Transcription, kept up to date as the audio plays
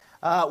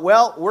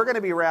Well, we're going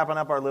to be wrapping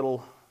up our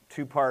little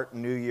two-part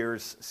New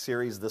Year's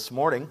series this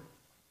morning.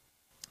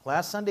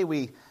 Last Sunday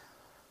we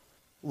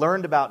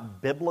learned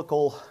about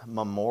biblical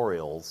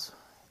memorials,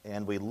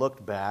 and we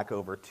looked back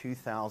over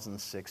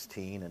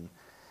 2016 and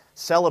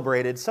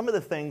celebrated some of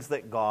the things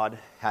that God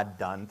had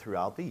done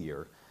throughout the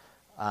year.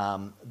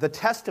 The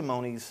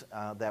testimonies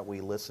that we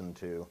listened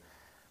to,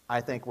 I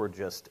think, were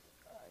just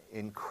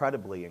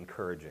incredibly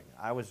encouraging.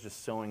 I was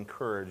just so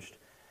encouraged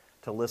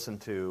to listen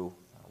to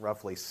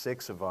roughly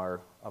 6 of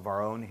our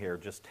own here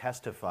just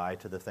testify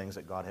to the things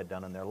that God had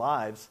done in their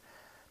lives,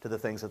 to the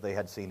things that they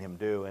had seen Him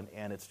do,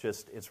 and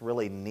it's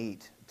really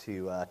neat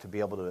to be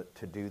able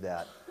to do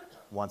that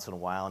once in a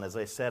while. And as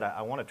I said,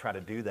 I want to try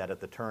to do that at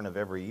the turn of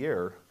every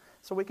year,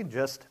 so we can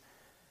just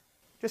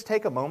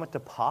take a moment to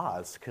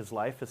pause, because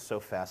life is so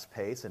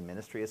fast-paced and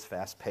ministry is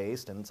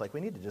fast-paced, and it's like we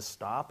need to just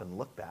stop and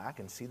look back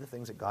and see the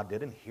things that God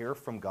did and hear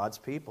from God's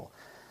people.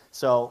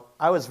 So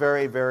I was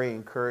very, very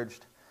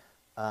encouraged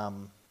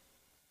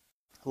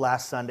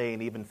last Sunday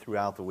and even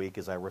throughout the week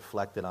as I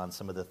reflected on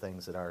some of the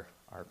things that our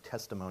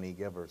testimony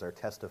givers, our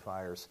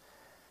testifiers,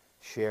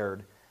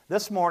 shared.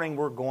 This morning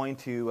we're going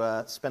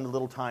to spend a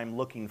little time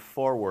looking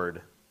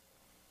forward.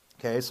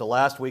 Okay, so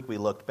last week we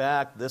looked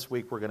back. This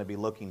week we're going to be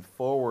looking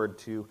forward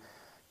to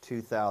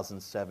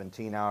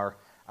 2017,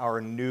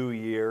 our new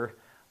year.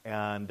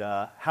 And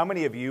how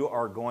many of you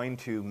are going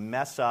to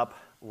mess up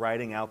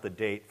writing out the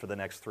date for the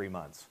next 3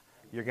 months?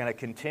 You're going to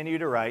continue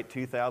to write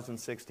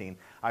 2016.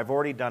 I've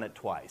already done it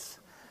twice.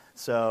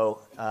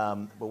 So,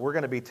 but we're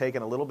going to be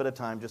taking a little bit of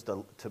time just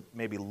to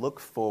maybe look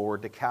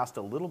forward, to cast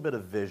a little bit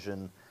of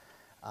vision,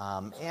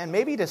 and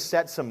maybe to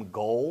set some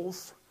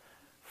goals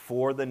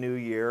for the new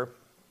year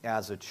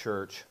as a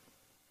church.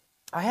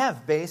 I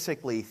have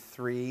basically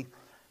 3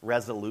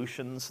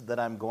 resolutions that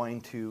I'm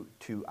going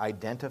to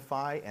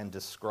identify and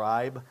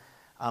describe.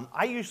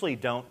 I usually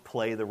don't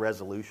play the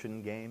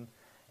resolution game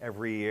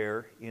every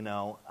year,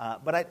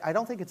 but I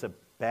don't think it's a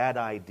bad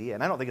idea.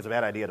 And I don't think it's a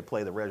bad idea to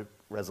play the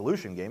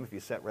resolution game if you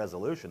set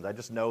resolutions. I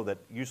just know that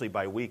usually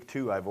by week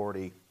 2 I've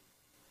already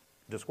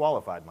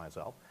disqualified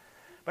myself.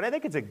 But I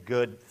think it's a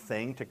good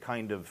thing to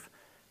kind of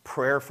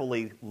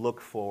prayerfully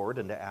look forward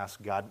and to ask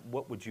God,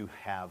 what would you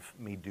have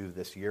me do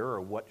this year,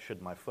 or what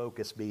should my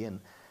focus be? And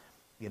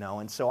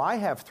so I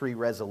have 3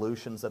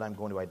 resolutions that I'm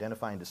going to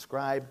identify and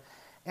describe.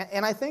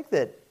 And I think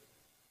that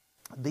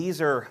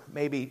these are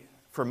maybe,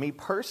 for me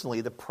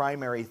personally, the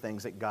primary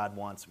things that God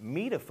wants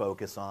me to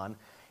focus on.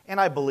 And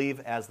I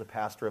believe as the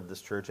pastor of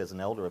this church, as an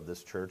elder of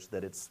this church,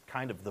 that it's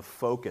kind of the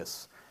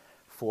focus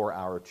for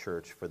our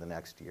church for the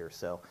next year.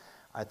 So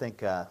I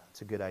think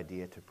it's a good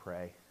idea to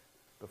pray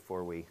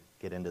before we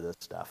get into this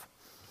stuff.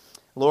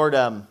 Lord,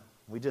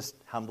 we just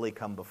humbly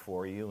come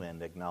before you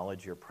and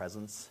acknowledge your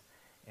presence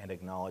and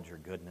acknowledge your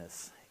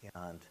goodness.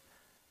 And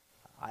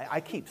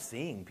I keep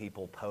seeing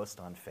people post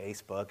on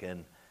Facebook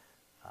and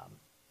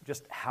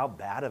just how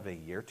bad of a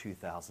year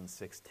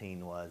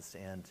 2016 was.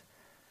 And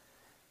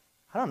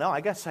I don't know,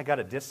 I guess I got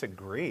to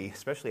disagree,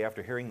 especially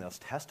after hearing those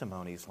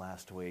testimonies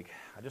last week.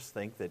 I just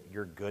think that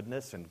your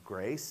goodness and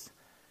grace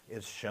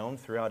is shown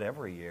throughout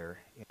every year.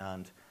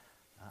 And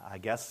I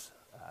guess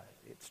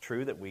it's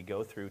true that we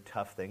go through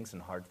tough things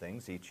and hard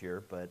things each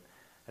year, but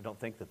I don't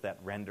think that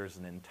renders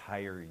an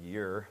entire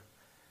year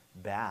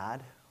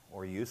bad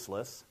or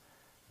useless.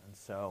 And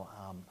so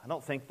I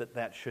don't think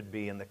that should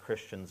be in the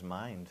Christian's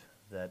mind,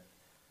 that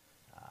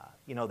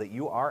that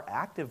you are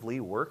actively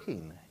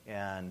working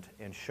and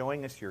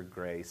showing us your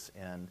grace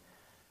and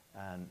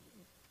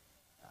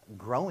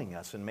growing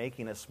us and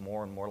making us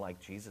more and more like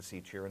Jesus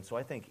each year. And so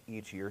I think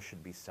each year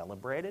should be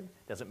celebrated.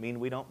 Doesn't mean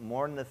we don't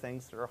mourn the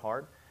things that are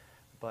hard,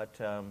 but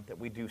that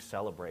we do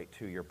celebrate,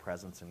 too, your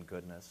presence and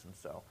goodness. And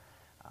so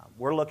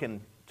we're looking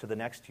to the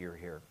next year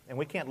here. And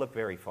we can't look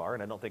very far,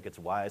 and I don't think it's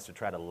wise to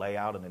try to lay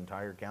out an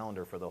entire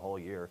calendar for the whole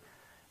year.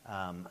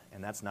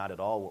 And that's not at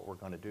all what we're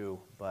going to do.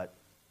 But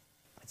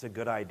it's a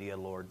good idea,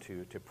 Lord,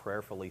 to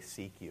prayerfully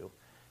seek you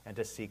and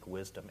to seek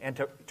wisdom and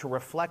to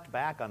reflect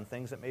back on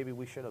things that maybe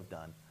we should have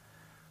done,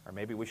 or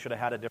maybe we should have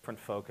had a different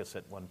focus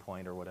at one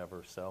point or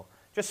whatever. So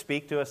just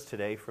speak to us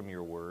today from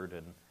your word,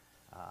 and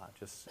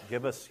just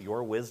give us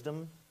your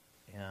wisdom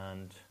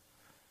and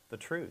the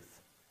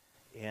truth,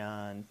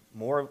 and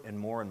more and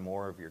more and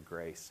more of your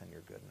grace and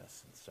your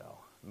goodness. And so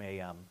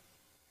may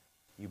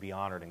you be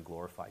honored and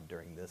glorified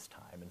during this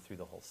time and through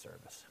the whole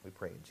service. We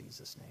pray in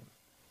Jesus' name.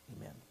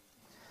 Amen.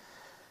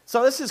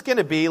 So this is going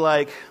to be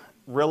like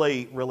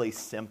really, really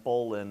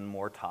simple and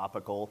more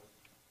topical.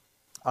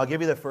 I'll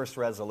give you the first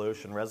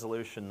resolution.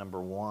 Resolution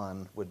number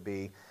 1 would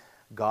be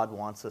God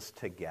wants us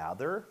to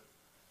gather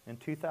in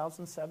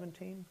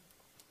 2017.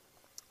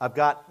 I've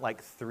got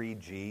like 3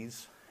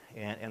 G's,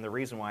 and the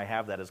reason why I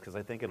have that is because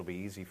I think it'll be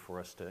easier for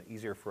us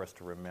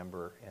to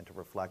remember and to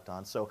reflect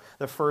on. So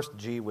the first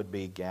G would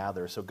be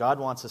gather. So God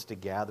wants us to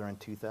gather in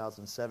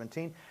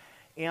 2017,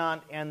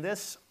 and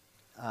this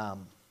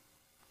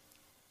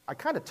I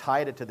kind of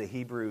tied it to the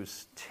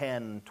Hebrews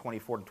 10,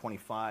 24 to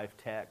 25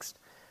 text,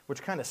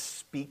 which kind of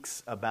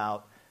speaks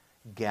about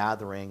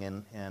gathering,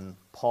 and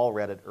Paul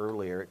read it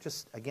earlier.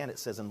 It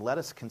says, and let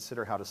us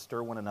consider how to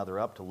stir one another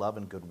up to love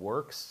and good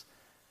works.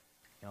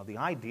 The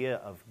idea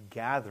of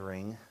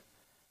gathering,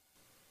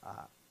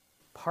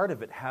 part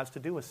of it has to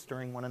do with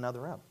stirring one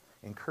another up,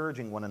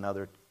 encouraging one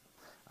another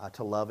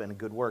to love and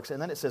good works.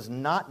 And then it says,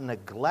 not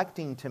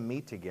neglecting to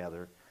meet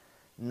together,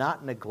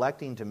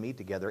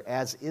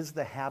 as is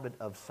the habit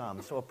of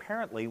some. So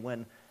apparently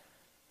when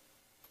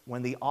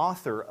the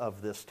author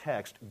of this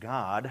text,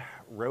 God,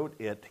 wrote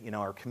it,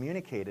 or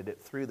communicated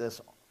it through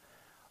this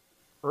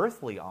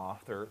earthly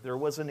author, there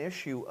was an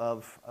issue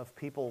of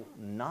people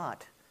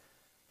not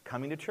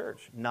coming to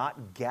church,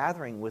 not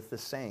gathering with the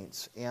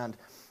saints. And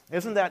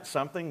isn't that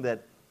something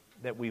that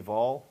we've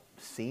all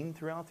seen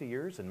throughout the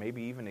years and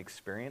maybe even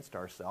experienced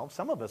ourselves?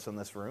 Some of us in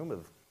this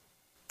room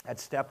had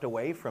stepped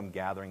away from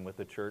gathering with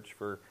the church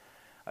for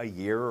a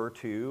year or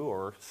two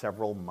or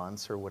several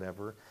months or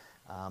whatever.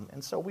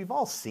 And so we've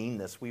all seen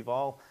this. We've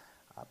all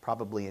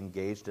probably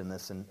engaged in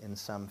this in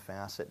some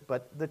facet.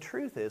 But the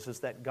truth is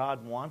that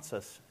God wants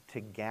us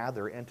to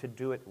gather and to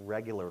do it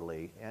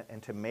regularly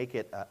and to make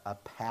it a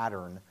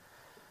pattern.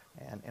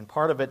 And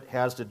part of it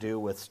has to do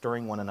with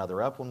stirring one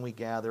another up when we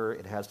gather.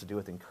 It has to do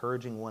with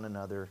encouraging one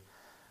another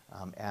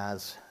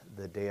as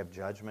the day of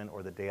judgment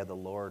or the day of the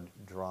Lord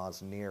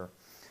draws near.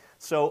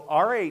 So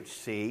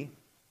RHC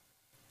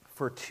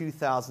for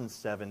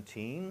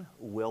 2017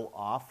 will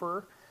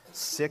offer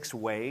 6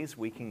 ways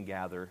we can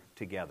gather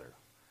together.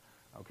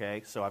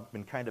 Okay, so I've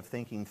been kind of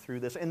thinking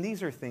through this, and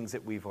these are things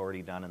that we've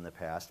already done in the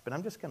past, but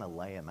I'm just going to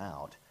lay them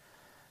out.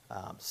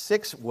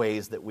 6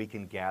 ways that we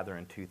can gather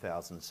in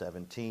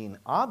 2017.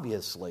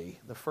 Obviously,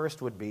 the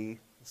first would be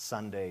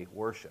Sunday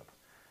worship.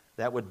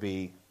 That would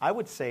be, I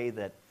would say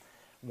that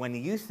when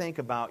you think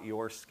about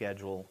your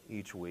schedule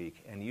each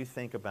week and you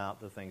think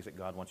about the things that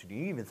God wants you to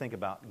do, you even think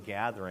about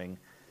gathering,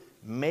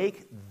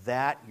 make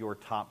that your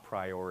top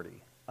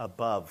priority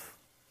above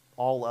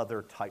all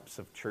other types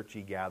of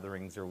churchy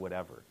gatherings or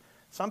whatever.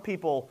 Some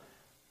people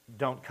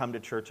don't come to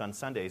church on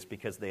Sundays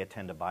because they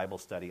attend a Bible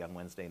study on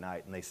Wednesday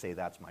night and they say,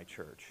 that's my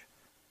church.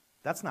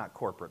 That's not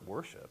corporate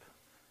worship.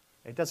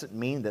 It doesn't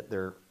mean that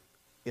there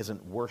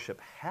isn't worship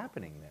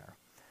happening there.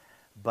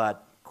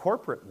 But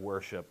corporate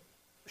worship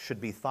should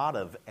be thought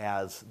of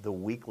as the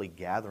weekly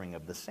gathering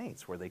of the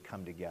saints where they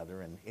come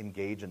together and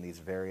engage in these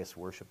various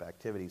worship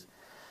activities.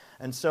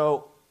 And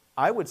so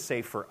I would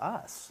say for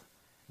us,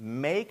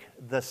 make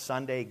the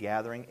Sunday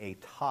gathering a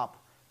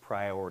top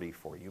priority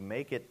for you.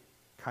 Make it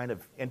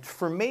and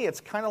for me, it's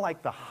kind of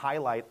like the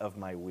highlight of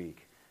my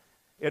week.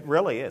 It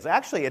really is.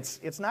 Actually,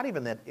 it's not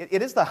even that.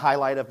 It is the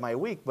highlight of my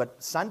week,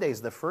 but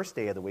Sunday's the first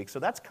day of the week, so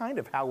that's kind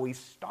of how we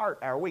start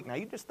our week. Now,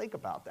 you just think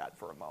about that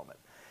for a moment.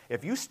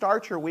 If you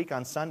start your week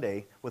on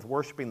Sunday with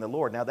worshiping the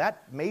Lord, now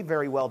that may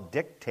very well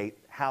dictate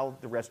how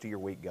the rest of your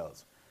week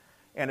goes.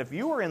 And if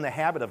you are in the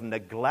habit of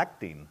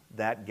neglecting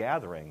that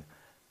gathering,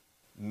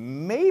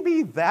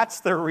 maybe that's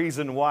the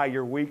reason why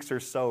your weeks are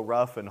so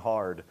rough and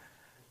hard.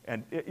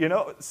 And,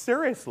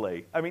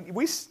 seriously, I mean,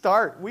 we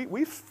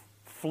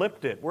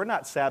flipped it. We're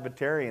not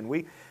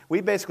Sabbatarian.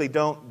 We basically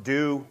don't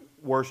do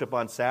worship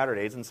on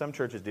Saturdays, and some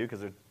churches do because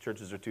their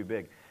churches are too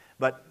big.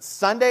 But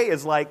Sunday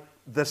is like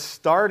the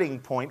starting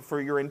point for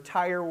your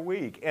entire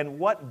week. And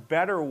what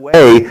better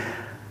way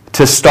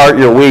to start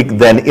your week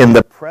than in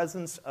the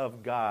presence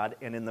of God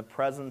and in the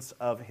presence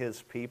of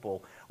His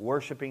people,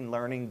 worshiping,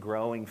 learning,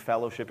 growing,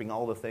 fellowshipping,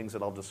 all the things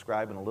that I'll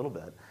describe in a little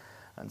bit.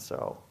 And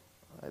so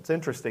it's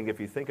interesting if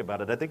you think about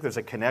it. I think there's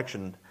a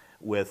connection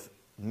with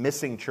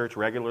missing church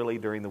regularly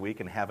during the week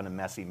and having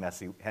messy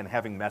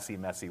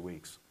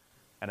weeks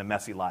and a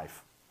messy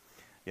life.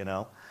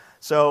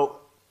 So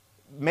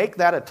make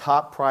that a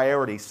top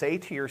priority. Say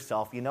to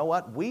yourself, you know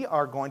what? We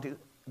are going to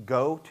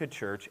go to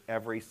church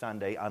every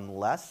Sunday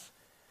unless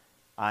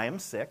I am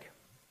sick.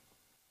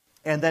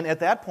 And then at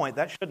that point,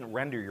 that shouldn't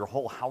render your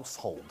whole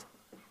household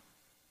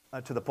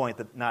to the point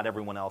that not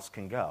everyone else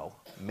can go.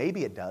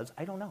 Maybe it does.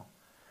 I don't know.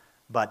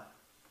 But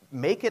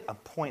make it a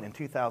point in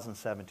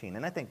 2017,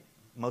 and I think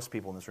most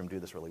people in this room do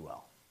this really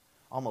well.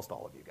 Almost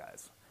all of you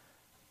guys.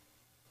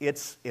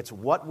 It's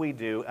what we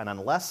do, and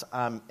unless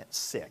I'm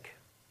sick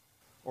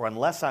or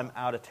unless I'm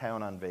out of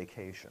town on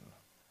vacation,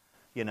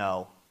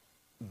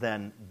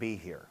 then be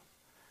here.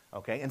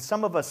 Okay? And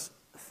some of us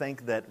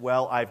think that,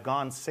 well, I've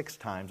gone 6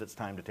 times, it's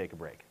time to take a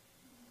break.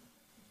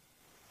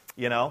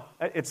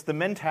 It's the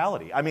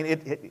mentality. I mean,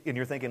 and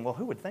you're thinking, well,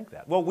 who would think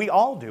that? Well, we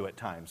all do at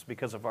times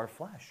because of our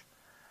flesh.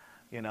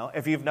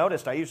 If you've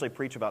noticed, I usually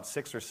preach about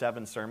 6 or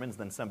 7 sermons,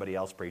 then somebody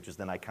else preaches,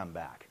 then I come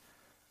back.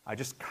 I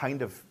just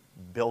kind of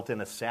built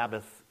in a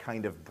Sabbath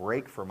kind of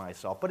break for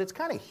myself. But it's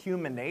kind of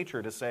human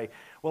nature to say,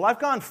 well, I've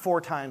gone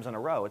 4 times in a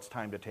row, it's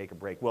time to take a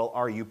break. Well,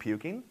 are you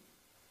puking?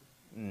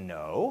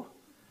 No.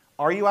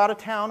 Are you out of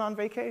town on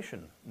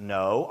vacation?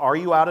 No. Are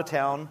you out of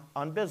town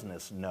on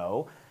business?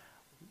 No.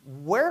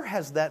 Where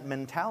has that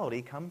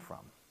mentality come from?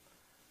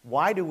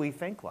 Why do we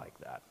think like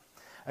that?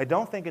 I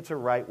don't think it's a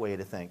right way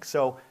to think.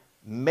 So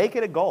make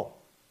it a goal.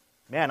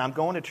 Man, I'm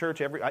going to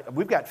church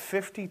we've got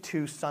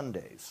 52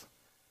 Sundays,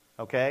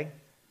 okay?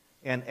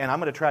 And I'm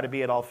going to try to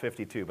be at all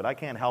 52, but I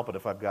can't help it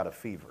if I've got a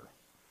fever,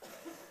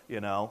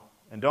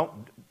 And don't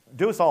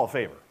do us all a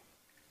favor.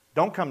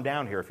 Don't come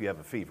down here if you have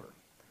a fever,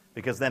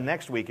 because then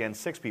next weekend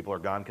 6 people are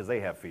gone because they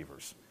have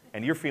fevers,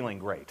 and you're feeling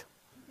great.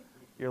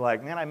 You're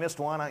like, man, I missed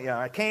one.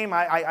 I came,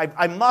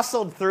 I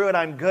muscled through it.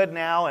 I'm good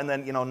now, and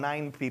then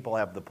 9 people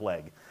have the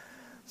plague.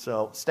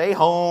 So stay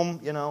home,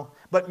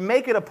 but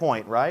make it a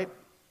point, right?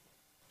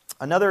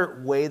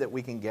 Another way that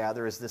we can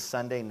gather is this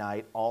Sunday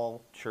night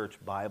all-church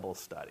Bible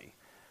study,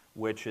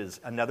 which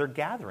is another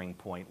gathering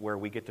point where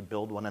we get to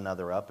build one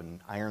another up, and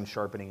iron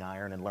sharpening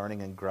iron, and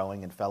learning and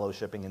growing and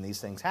fellowshipping, and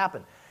these things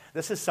happen.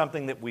 This is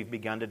something that we've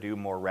begun to do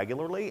more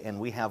regularly, and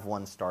we have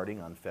one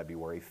starting on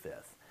February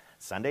 5th.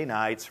 Sunday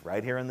nights,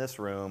 right here in this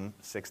room,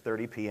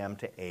 6:30 p.m.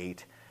 to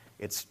 8.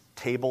 It's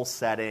table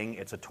setting,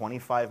 it's a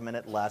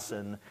 25-minute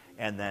lesson,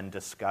 and then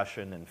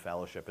discussion and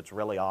fellowship. It's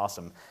really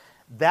awesome.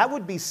 That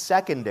would be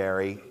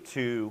secondary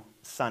to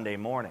Sunday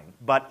morning,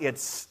 but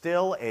it's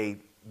still a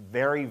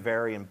very,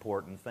 very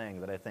important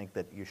thing that I think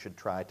that you should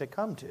try to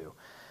come to.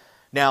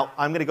 Now,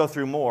 I'm going to go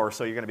through more,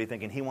 so you're going to be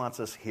thinking, he wants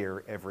us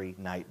here every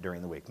night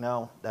during the week.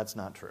 No, that's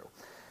not true.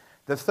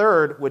 The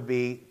third would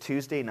be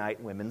Tuesday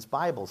night women's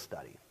Bible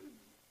study.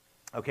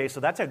 Okay, so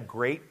that's a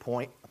great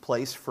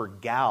place for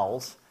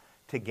gals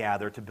to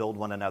gather, to build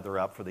one another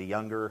up, for the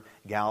younger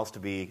gals to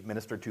be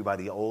ministered to by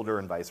the older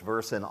and vice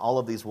versa, and all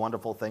of these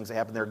wonderful things that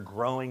happen. They're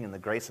growing in the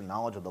grace and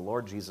knowledge of the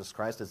Lord Jesus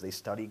Christ as they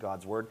study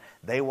God's Word.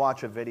 They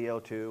watch a video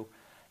too,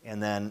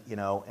 and then,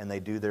 and they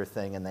do their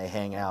thing and they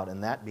hang out,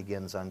 and that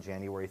begins on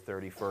January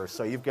 31st.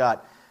 So you've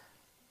got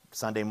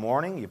Sunday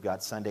morning, you've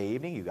got Sunday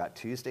evening, you've got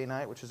Tuesday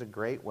night, which is a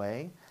great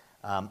way.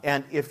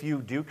 And if you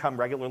do come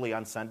regularly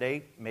on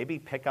Sunday, maybe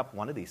pick up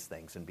one of these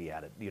things and be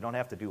at it. You don't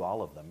have to do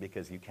all of them,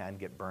 because you can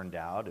get burned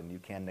out and you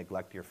can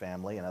neglect your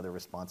family and other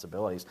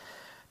responsibilities.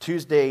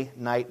 Tuesday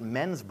night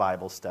men's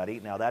Bible study,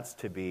 now that's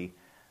to be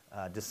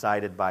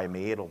decided by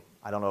me.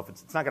 I don't know if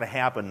it's not going to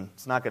happen.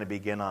 It's not going to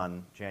begin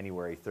on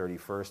January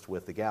 31st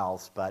with the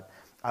gals, but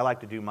I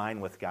like to do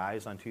mine with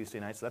guys on Tuesday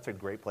nights. So that's a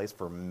great place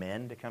for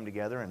men to come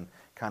together and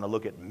kind of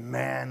look at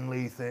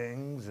manly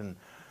things and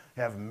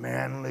have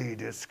manly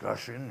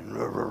discussion.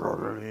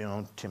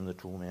 Tim the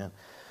Tool Man.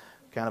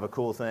 Kind of a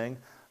cool thing.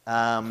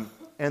 And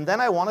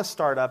then I want to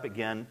start up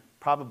again,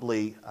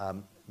 probably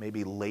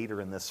maybe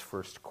later in this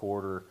first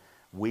quarter,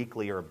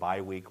 weekly or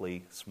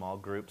bi-weekly small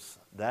groups.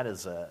 That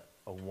is a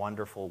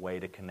wonderful way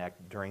to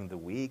connect during the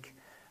week,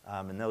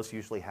 and those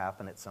usually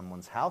happen at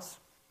someone's house.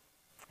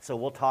 So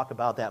we'll talk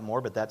about that more,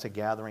 but that's a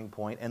gathering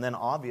point. And then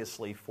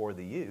obviously for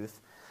the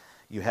youth,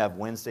 you have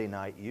Wednesday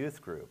night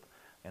youth group,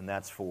 and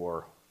that's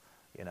for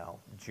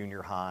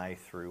junior high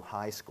through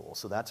high school.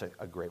 So that's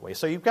a great way.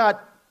 So you've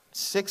got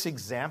 6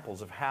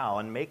 examples of how,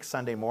 and make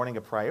Sunday morning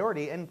a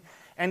priority,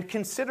 and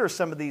consider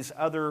some of these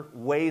other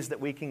ways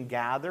that we can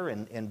gather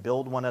and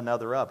build one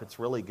another up. It's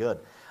really good.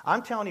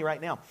 I'm telling you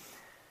right now,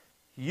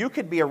 you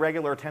could be a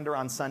regular attender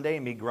on Sunday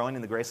and be growing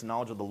in the grace and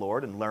knowledge of the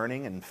Lord and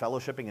learning and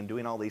fellowshipping and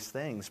doing all these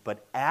things,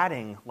 but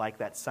adding like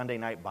that Sunday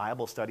night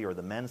Bible study or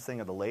the men's thing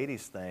or the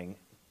ladies' thing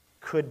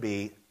could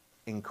be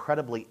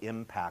incredibly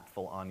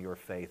impactful on your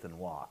faith and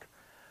walk.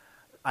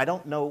 I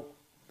don't know,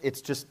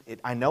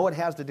 I know it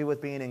has to do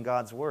with being in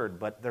God's Word,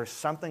 but there's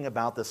something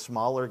about the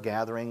smaller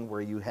gathering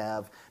where you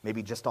have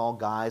maybe just all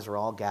guys or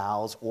all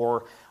gals,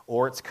 or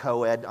it's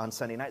co-ed on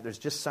Sunday night. There's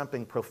just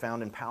something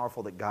profound and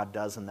powerful that God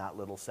does in that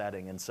little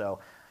setting. And so,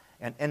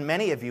 and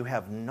many of you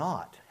have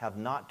not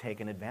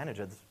taken advantage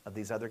of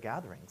these other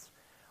gatherings.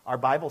 Our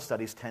Bible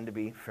studies tend to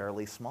be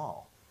fairly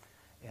small.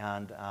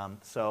 And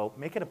so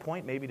make it a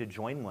point maybe to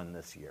join one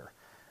this year.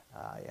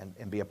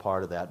 And be a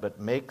part of that. But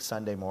make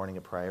Sunday morning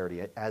a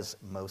priority, as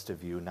most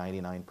of you,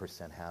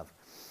 99%, have.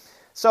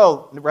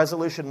 So,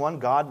 resolution 1,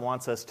 God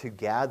wants us to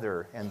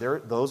gather, and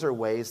those are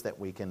ways that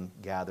we can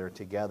gather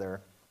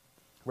together.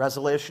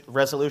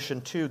 Resolution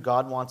 2,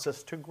 God wants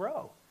us to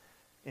grow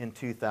in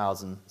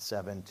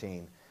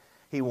 2017.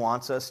 He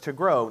wants us to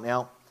grow.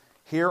 Now,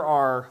 here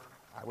are,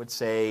 I would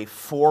say,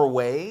 4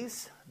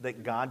 ways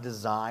that God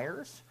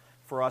desires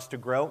for us to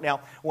grow. Now,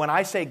 when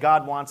I say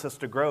God wants us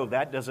to grow,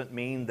 that doesn't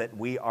mean that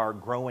we are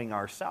growing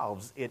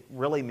ourselves. It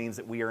really means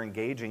that we are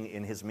engaging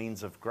in His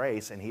means of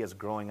grace, and He is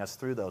growing us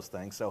through those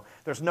things. So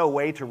there's no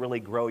way to really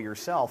grow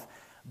yourself,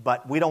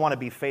 but we don't want to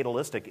be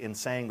fatalistic in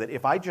saying that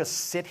if I just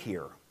sit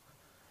here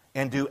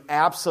and do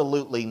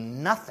absolutely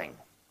nothing,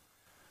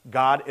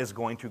 God is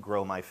going to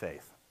grow my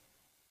faith.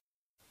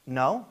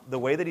 No, the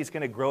way that He's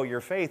going to grow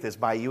your faith is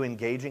by you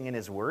engaging in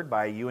His Word,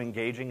 by you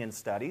engaging in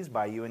studies,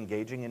 by you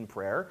engaging in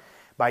prayer,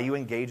 by you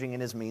engaging in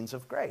His means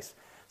of grace.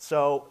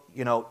 So,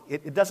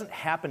 it doesn't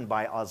happen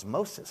by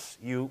osmosis.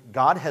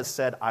 God has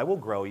said, I will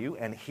grow you,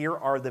 and here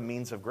are the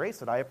means of grace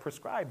that I have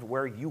prescribed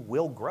where you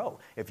will grow.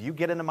 If you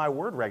get into my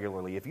Word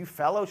regularly, if you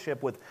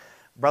fellowship with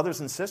brothers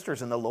and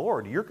sisters in the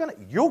Lord,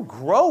 you'll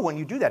grow when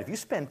you do that. If you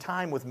spend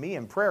time with me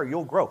in prayer,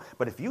 you'll grow.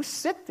 But if you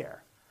sit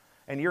there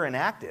and you're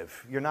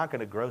inactive, you're not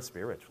going to grow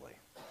spiritually.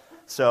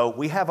 So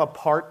we have a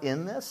part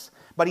in this,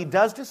 but He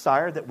does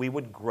desire that we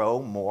would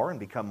grow more and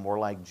become more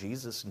like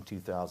Jesus in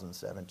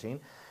 2017.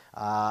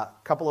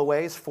 Couple of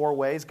ways, 4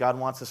 ways God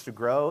wants us to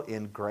grow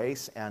in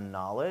grace and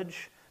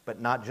knowledge, but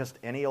not just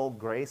any old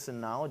grace and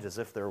knowledge as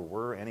if there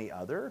were any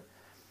other.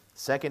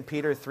 2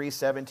 Peter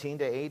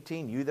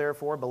 3:17-18, you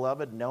therefore,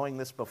 beloved, knowing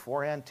this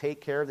beforehand, take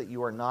care that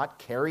you are not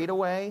carried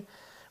away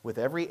with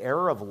every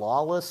error of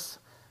lawless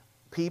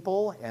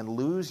people and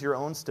lose your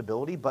own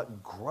stability,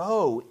 but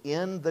grow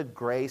in the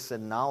grace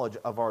and knowledge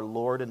of our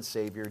Lord and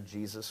Savior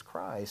Jesus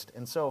Christ.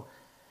 And so,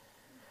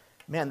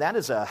 man, that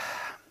is a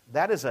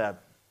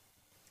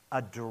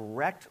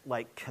direct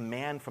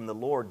command from the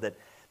Lord that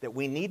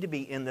we need to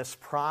be in this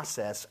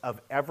process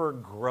of ever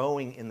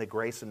growing in the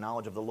grace and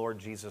knowledge of the Lord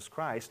Jesus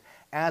Christ,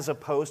 as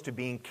opposed to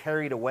being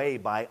carried away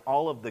by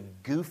all of the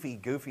goofy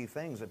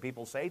things that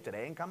people say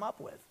today and come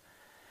up with.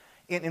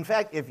 In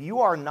fact, if you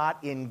are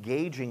not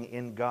engaging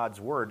in God's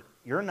Word,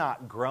 you're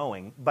not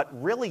growing, but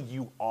really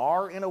you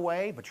are in a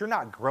way, but you're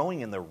not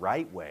growing in the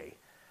right way.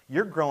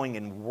 You're growing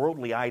in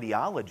worldly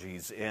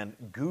ideologies and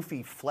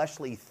goofy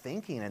fleshly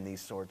thinking and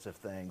these sorts of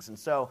things. And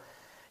so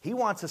He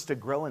wants us to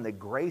grow in the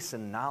grace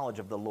and knowledge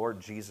of the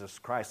Lord Jesus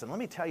Christ. And let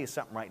me tell you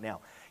something right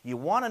now. You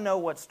want to know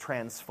what's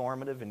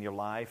transformative in your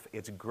life?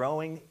 It's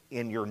growing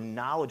in your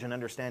knowledge and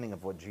understanding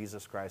of what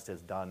Jesus Christ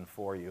has done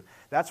for you.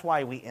 That's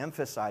why we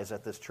emphasize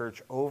at this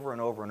church over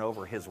and over and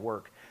over His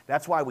work.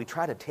 That's why we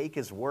try to take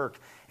His work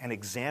and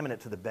examine it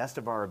to the best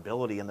of our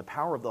ability and the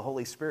power of the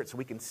Holy Spirit so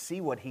we can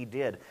see what He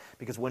did.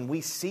 Because when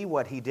we see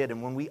what He did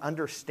and when we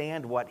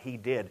understand what He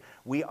did,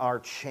 we are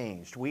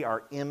changed. We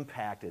are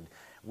impacted.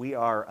 We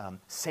are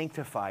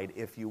sanctified,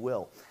 if you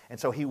will. And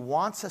so He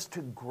wants us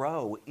to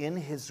grow in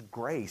His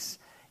grace,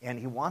 and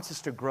He wants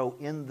us to grow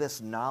in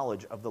this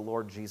knowledge of the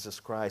Lord Jesus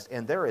Christ.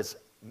 And there is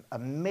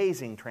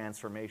amazing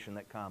transformation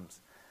that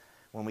comes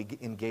when we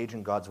engage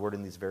in God's Word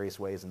in these various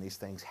ways, and these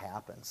things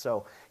happen.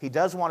 So He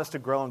does want us to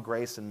grow in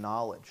grace and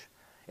knowledge.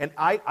 And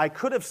I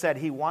could have said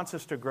He wants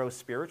us to grow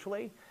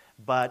spiritually,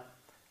 but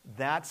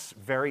that's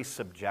very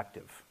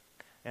subjective.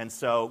 And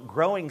so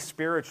growing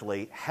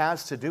spiritually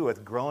has to do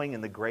with growing in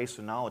the grace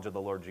and knowledge of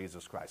the Lord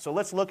Jesus Christ. So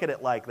let's look at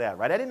it like that,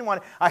 right?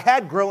 I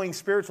had growing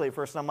spiritually at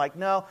first, and I'm like,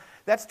 no,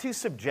 that's too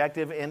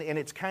subjective, and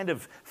it's kind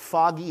of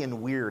foggy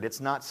and weird.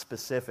 It's not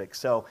specific.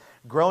 So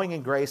growing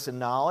in grace and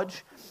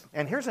knowledge.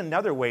 And here's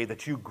another way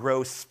that you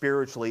grow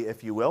spiritually,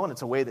 if you will, and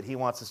it's a way that He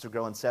wants us to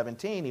grow in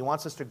 17. He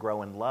wants us to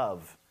grow in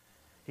love.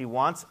 He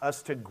wants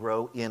us to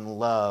grow in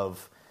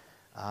love.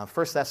 1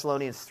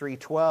 Thessalonians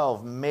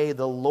 3:12, may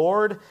the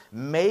Lord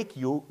make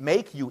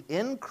you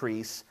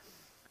increase.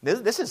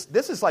 This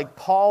is like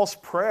Paul's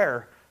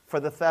prayer for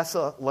the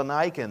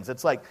Thessalonians.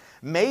 It's like,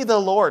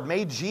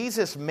 may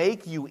Jesus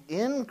make you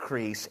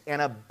increase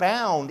and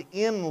abound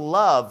in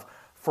love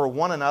for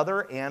one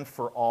another and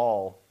for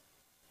all.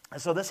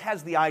 So this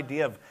has the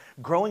idea of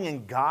growing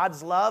in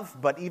God's love,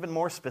 but even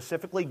more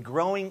specifically,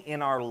 growing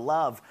in our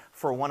love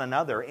for one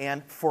another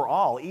and for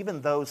all,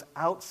 even those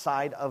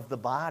outside of the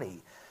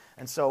body.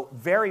 And so,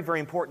 very, very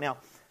important. Now,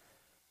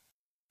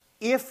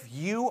 if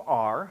you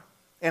are,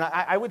 and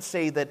I would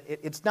say that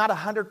it's not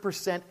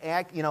 100%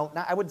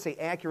 I wouldn't say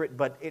accurate,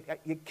 but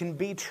it can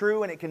be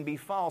true and it can be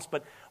false.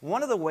 But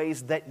one of the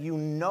ways that you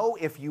know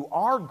if you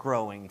are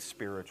growing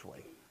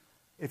spiritually,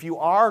 if you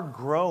are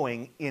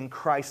growing in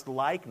Christ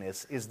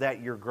likeness, is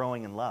that you're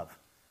growing in love,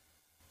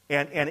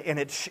 and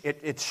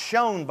it's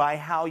shown by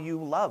how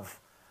you love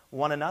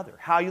one another,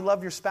 how you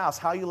love your spouse,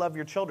 how you love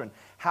your children,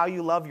 how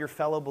you love your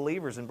fellow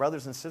believers and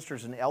brothers and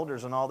sisters and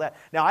elders and all that.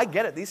 Now, I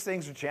get it. These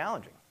things are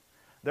challenging.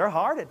 They're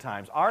hard at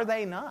times. Are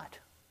they not?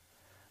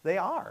 They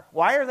are.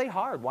 Why are they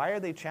hard? Why are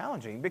they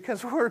challenging?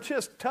 Because we're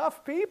just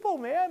tough people,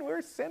 man.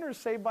 We're sinners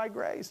saved by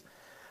grace.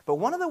 But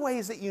one of the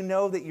ways that you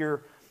know that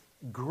you're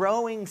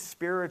growing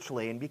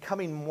spiritually and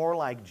becoming more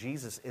like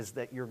Jesus is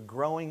that you're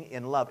growing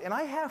in love. And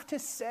I have to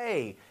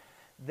say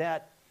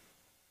that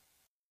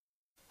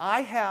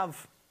I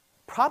have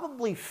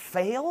probably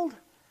failed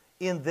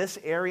in this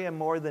area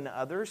more than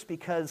others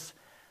because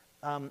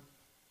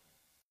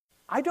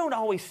I don't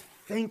always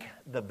think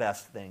the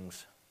best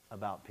things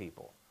about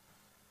people.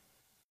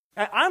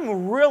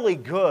 I'm really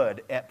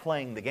good at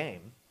playing the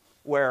game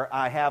where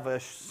I have a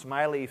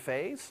smiley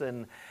face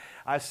and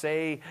I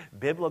say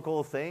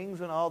biblical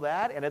things and all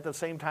that, and at the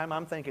same time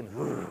I'm thinking,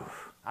 ooh,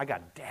 I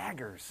got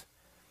daggers.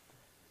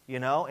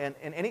 Would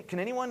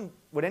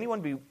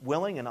anyone be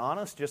willing and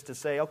honest just to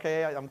say,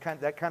 okay,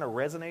 that kind of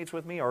resonates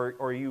with me, or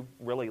are you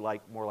really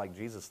more like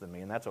Jesus than me?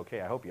 And that's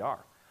okay. I hope you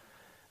are.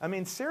 I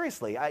mean,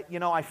 seriously,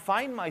 I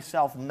find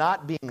myself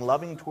not being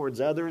loving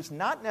towards others,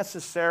 not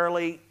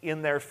necessarily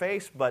in their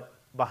face, but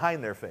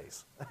behind their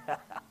face.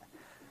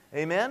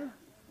 Amen?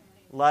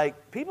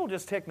 Like, people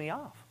just tick me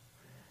off.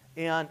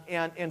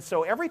 And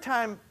so every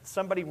time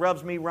somebody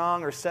rubs me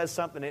wrong or says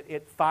something,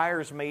 it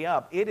fires me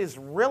up. It is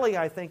really,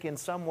 I think, in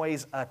some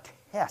ways, a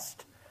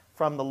test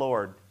from the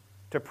Lord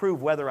to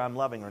prove whether I'm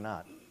loving or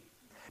not.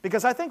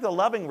 Because I think the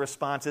loving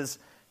response is,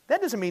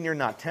 that doesn't mean you're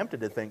not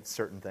tempted to think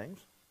certain things,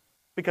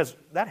 because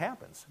that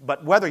happens.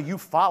 But whether you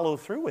follow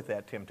through with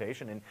that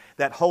temptation and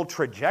that whole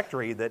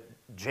trajectory that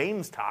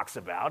James talks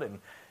about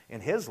in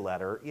his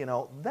letter,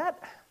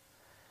 that...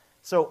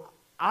 So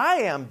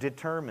I am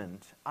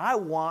determined. I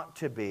want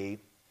to be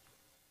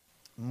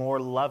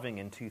more loving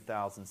in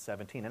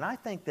 2017. And I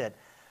think that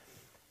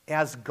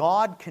as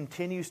God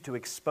continues to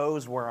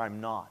expose where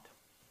I'm not,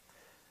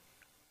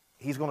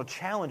 He's going to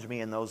challenge me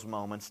in those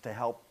moments to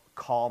help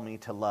call me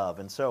to love.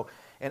 And so,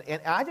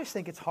 and I just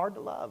think it's hard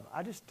to love.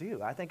 I just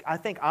do. I think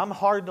I'm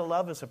hard to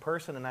love as a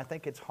person, and I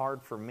think it's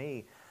hard for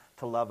me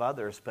to love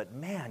others. But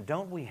man,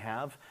 don't we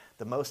have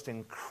the most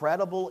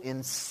incredible,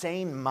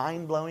 insane,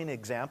 mind-blowing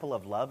example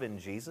of love in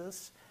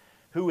Jesus,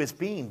 who is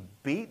being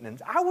beaten?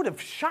 And I would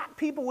have shot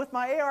people with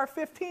my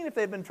AR-15 if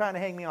they'd been trying to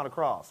hang me on a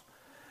cross.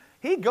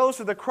 He goes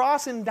to the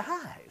cross and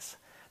dies.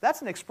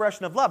 That's an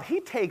expression of love. He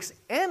takes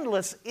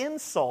endless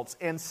insults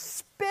and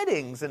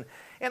spittings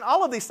and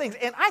all of these things.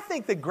 And I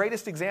think the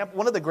greatest example,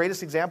 one of the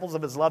greatest examples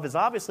of his love is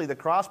obviously the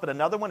cross, but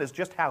another one is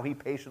just how he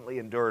patiently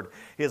endured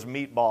his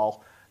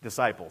meatball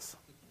disciples.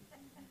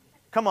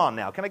 Come on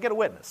now, can I get a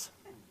witness?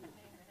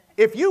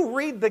 If you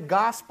read the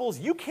Gospels,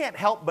 you can't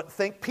help but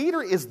think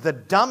Peter is the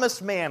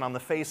dumbest man on the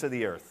face of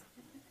the earth.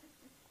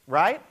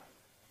 Right?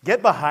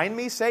 Get behind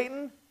me,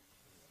 Satan.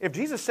 If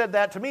Jesus said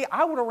that to me,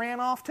 I would have ran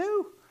off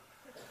too.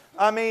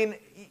 I mean,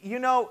 you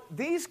know,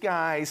 these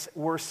guys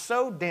were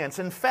so dense.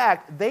 In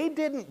fact, they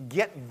didn't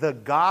get the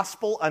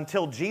gospel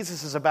until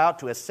Jesus is about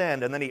to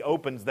ascend, and then he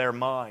opens their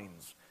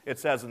minds, it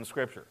says in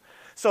Scripture.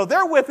 So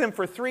they're with him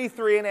for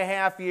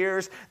 3.5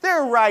 years.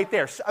 They're right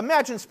there.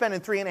 Imagine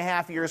spending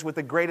 3.5 years with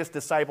the greatest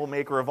disciple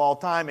maker of all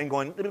time and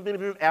going,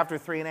 after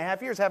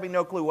 3.5 years, having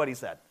no clue what he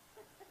said.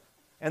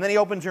 And then he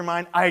opens your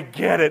mind, I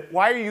get it.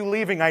 Why are you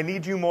leaving? I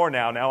need you more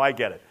now. Now I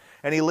get it.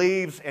 And he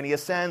leaves, and he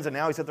ascends, and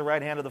now he's at the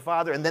right hand of the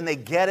Father. And then they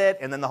get it,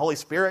 and then the Holy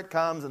Spirit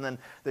comes, and then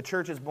the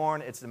church is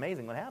born. It's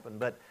amazing what happened.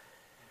 But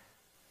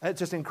it's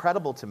just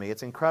incredible to me.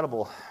 It's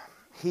incredible.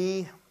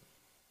 He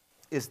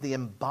is the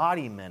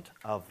embodiment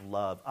of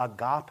love,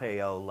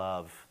 agapeo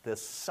love,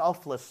 this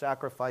selfless,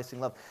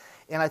 sacrificing love.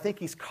 And I think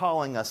he's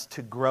calling us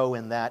to grow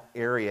in that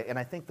area. And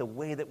I think the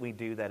way that we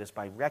do that is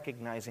by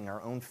recognizing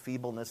our own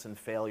feebleness and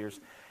failures,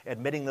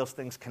 admitting those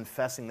things,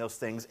 confessing those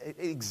things,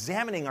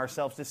 examining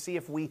ourselves to see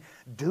if we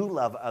do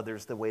love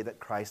others the way that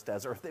Christ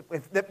does, or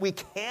if we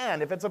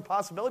can, if it's a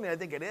possibility. I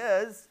think it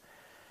is.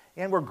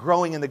 And we're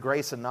growing in the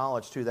grace and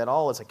knowledge, too. That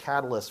all is a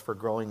catalyst for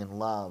growing in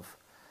love.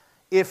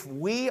 If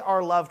we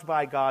are loved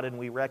by God and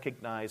we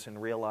recognize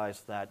and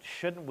realize that,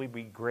 shouldn't we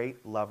be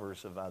great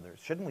lovers of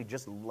others? Shouldn't we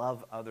just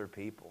love other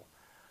people?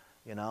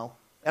 You know?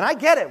 And I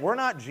get it. We're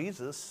not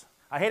Jesus.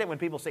 I hate it when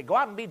people say, go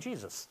out and be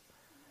Jesus.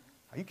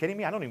 Are you kidding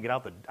me? I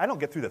don't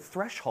get through the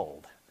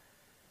threshold.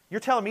 You're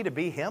telling me to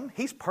be him?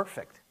 He's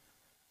perfect.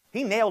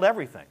 He nailed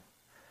everything.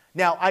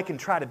 Now, I can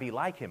try to be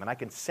like him, and I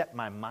can set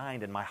my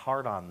mind and my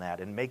heart on that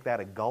and make that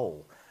a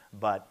goal.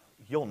 But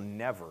you'll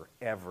never,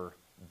 ever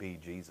be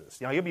Jesus.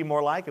 You know, you'll be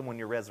more like him when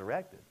you're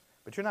resurrected.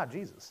 But you're not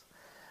Jesus.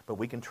 But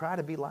we can try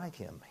to be like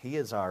him. He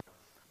is our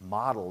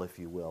model, if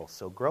you will.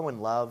 So grow in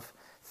love.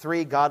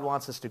 3, God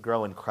wants us to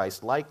grow in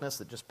Christ-likeness.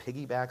 That just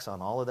piggybacks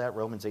on all of that.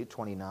 Romans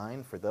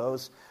 8:29. For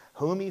those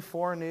whom he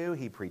foreknew,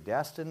 he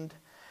predestined.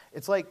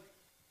 It's like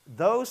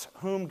those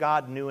whom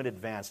God knew in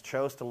advance,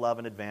 chose to love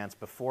in advance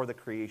before the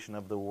creation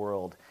of the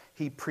world.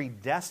 He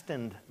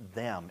predestined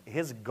them.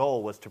 His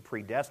goal was to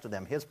predestine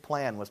them. His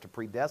plan was to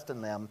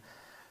predestine them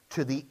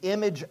to the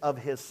image of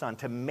his Son,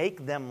 to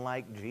make them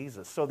like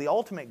Jesus. So the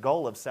ultimate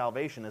goal of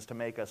salvation is to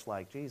make us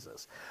like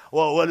Jesus.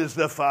 Well, what does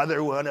the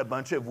Father want? A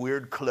bunch of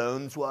weird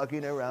clones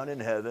walking around in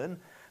heaven?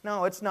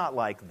 No, it's not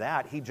like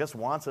that. He just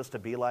wants us to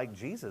be like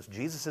Jesus.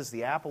 Jesus is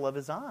the apple of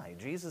his eye.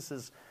 Jesus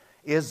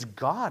is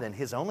God and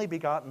his only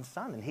begotten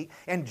Son.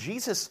 And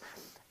Jesus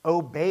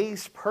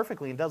obeys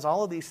perfectly and does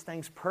all of these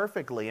things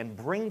perfectly and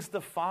brings the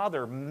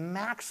Father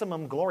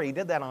maximum glory. He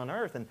did that on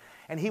earth.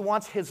 And he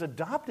wants his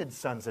adopted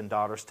sons and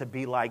daughters to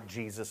be like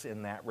Jesus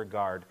in that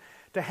regard.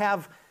 To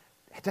have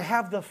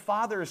the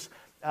Father's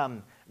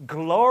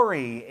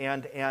glory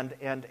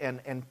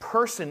and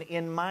person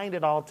in mind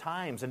at all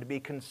times and to be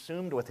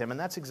consumed with him. And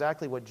that's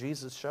exactly what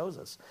Jesus shows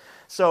us.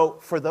 So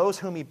for those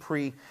whom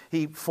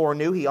he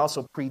foreknew, he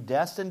also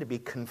predestined to be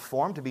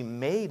conformed, to be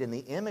made in the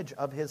image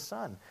of his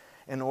Son,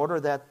 in order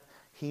that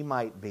he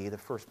might be the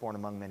firstborn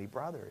among many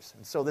brothers.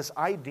 And so this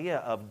idea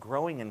of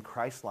growing in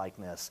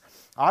Christ-likeness,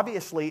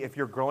 obviously if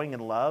you're growing in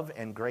love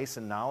and grace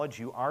and knowledge,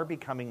 you are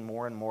becoming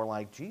more and more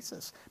like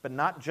Jesus. But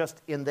not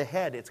just in the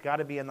head. It's got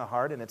to be in the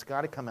heart and it's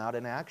got to come out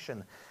in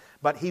action.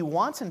 But he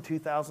wants in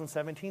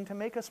 2017 to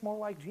make us more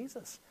like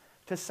Jesus,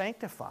 to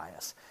sanctify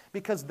us,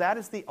 because that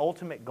is the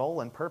ultimate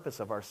goal and purpose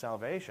of our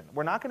salvation.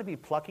 We're not going to be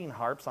plucking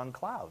harps on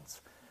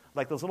clouds,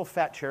 like those little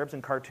fat cherubs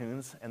in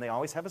cartoons, and they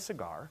always have a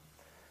cigar.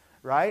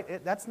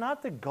 Right? That's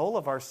not the goal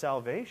of our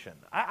salvation.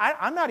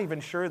 I'm not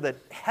even sure that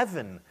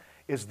heaven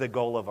is the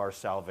goal of our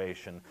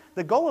salvation.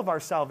 The goal of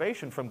our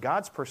salvation from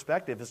God's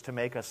perspective is to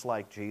make us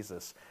like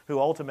Jesus, who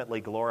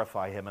ultimately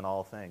glorify him in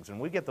all things. And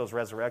when we get those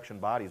resurrection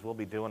bodies, we'll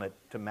be doing it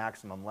to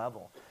maximum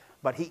level.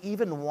 But he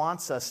even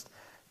wants us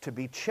to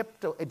be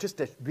chipped, just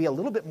to be a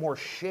little bit more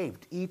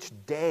shaped each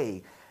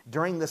day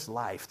during this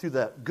life, through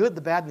the good,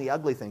 the bad, and the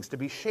ugly things, to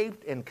be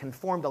shaped and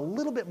conformed a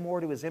little bit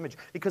more to His image.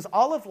 Because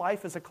all of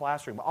life is a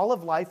classroom. All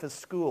of life is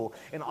school.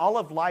 And all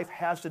of life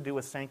has to do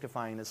with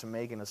sanctifying us and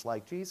making us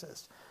like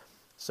Jesus.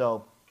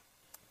 So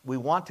we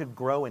want to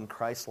grow in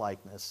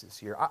Christ-likeness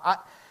this year.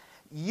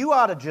 You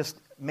ought to just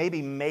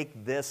maybe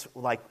make this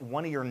like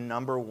one of your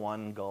number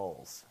one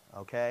goals,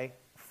 okay,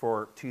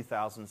 for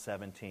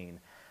 2017.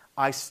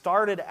 I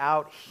started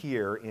out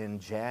here in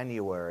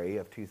January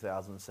of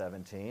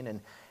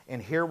 2017,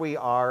 and here we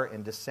are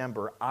in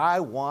December.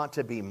 I want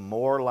to be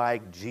more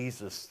like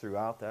Jesus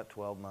throughout that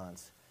 12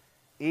 months.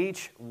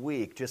 Each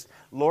week, just,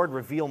 Lord,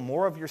 reveal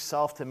more of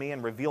yourself to me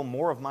and reveal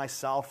more of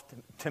myself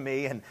to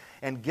me,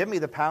 and give me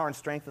the power and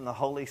strength in the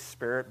Holy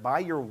Spirit by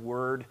your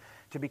word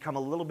to become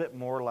a little bit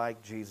more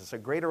like Jesus, a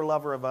greater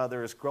lover of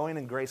others, growing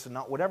in grace and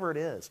not whatever it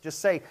is. Just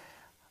say,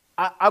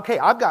 okay,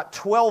 I've got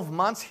 12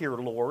 months here,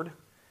 Lord.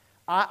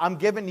 I'm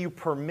giving you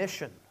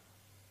permission,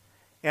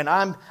 and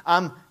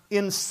I'm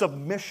in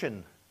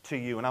submission to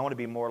you, and I want to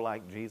be more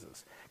like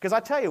Jesus. Because I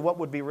tell you what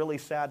would be really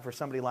sad for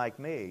somebody like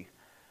me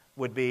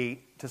would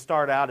be to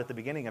start out at the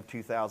beginning of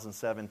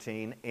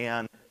 2017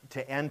 and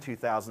to end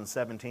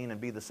 2017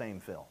 and be the same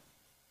Phil.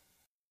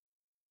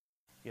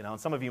 You know, and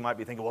some of you might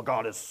be thinking, well,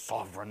 God is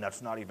sovereign.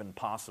 That's not even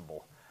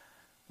possible.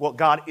 Well,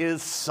 God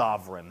is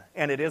sovereign,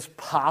 and it is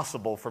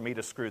possible for me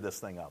to screw this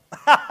thing up.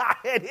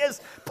 It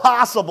is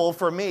possible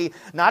for me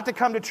not to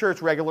come to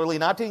church regularly,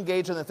 not to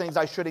engage in the things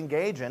I should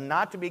engage in,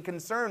 not to be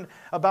concerned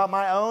about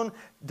my own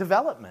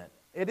development.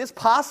 It is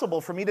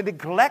possible for me to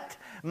neglect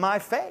my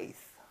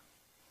faith.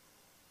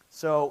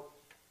 So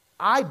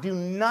I do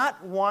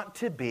not want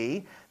to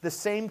be the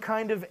same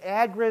kind of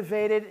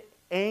aggravated,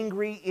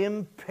 angry,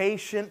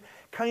 impatient,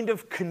 kind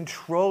of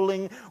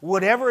controlling,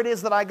 whatever it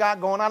is that I got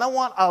going on. I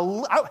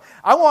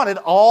want it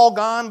all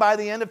gone by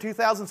the end of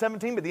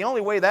 2017, but the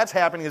only way that's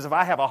happening is if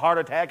I have a heart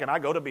attack and I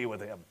go to be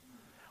with Him.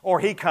 Or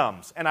He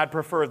comes, and I'd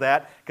prefer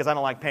that because I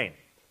don't like pain.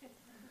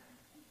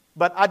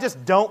 But I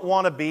just don't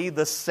want to be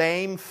the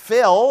same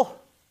Phil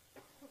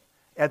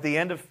at the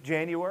end of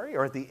January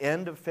or at the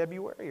end of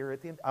February or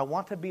at the end. I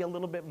want to be a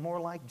little bit more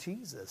like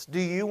Jesus. Do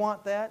you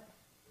want that?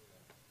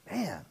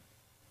 Man,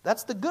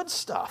 that's the good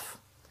stuff.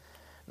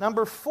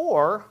 Number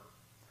 4,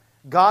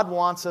 God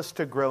wants us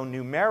to grow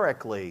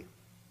numerically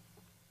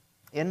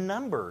in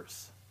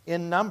numbers.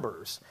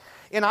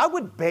 And I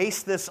would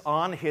base this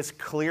on His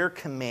clear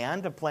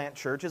command to plant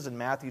churches in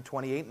Matthew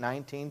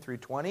 28:19 through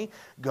 20.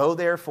 Go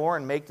therefore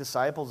and make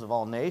disciples of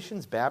all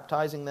nations,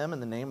 baptizing them in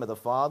the name of the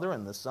Father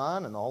and the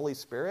Son and the Holy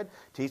Spirit,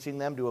 teaching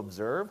them to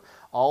observe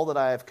all that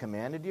I have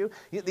commanded you.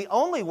 The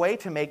only way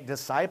to make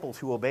disciples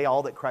who obey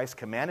all that Christ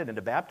commanded and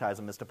to baptize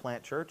them is to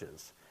plant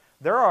churches.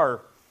 There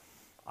are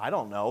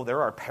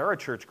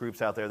parachurch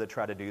groups out there that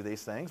try to do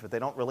these things, but they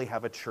don't really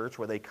have a church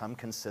where they come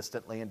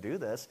consistently and do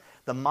this.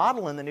 The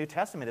model in the New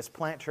Testament is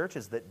plant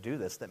churches that do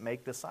this, that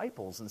make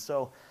disciples. And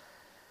so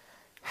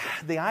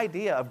the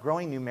idea of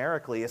growing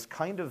numerically is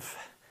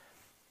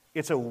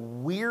it's a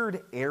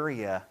weird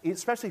area,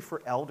 especially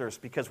for elders,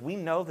 because we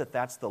know that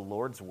that's the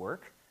Lord's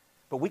work,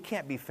 but we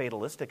can't be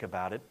fatalistic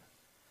about it,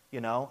 you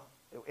know,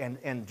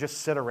 and just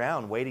sit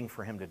around waiting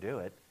for Him to do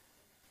it.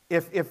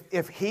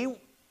 If He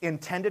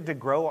intended to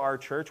grow our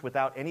church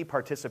without any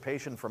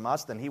participation from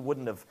us, then He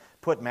wouldn't have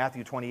put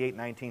Matthew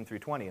 28:19 through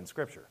 20 in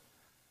Scripture.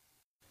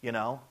 You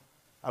know?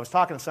 I was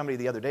talking to somebody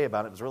the other day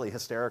about it. It was really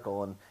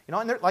hysterical. And, you know,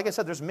 and like I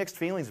said, there's mixed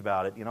feelings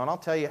about it, you know, and I'll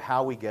tell you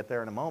how we get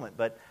there in a moment.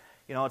 But,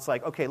 you know, it's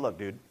like, okay, look,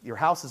 dude, your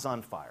house is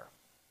on fire.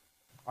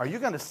 Are you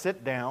going to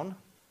sit down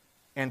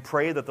and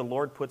pray that the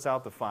Lord puts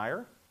out the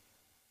fire?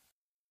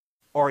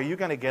 Or are you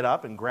going to get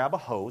up and grab a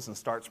hose and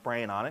start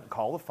spraying on it and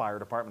call the fire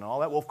department and all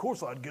that? Well, of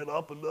course I'd get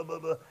up and blah, blah,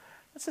 blah.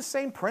 It's the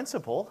same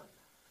principle,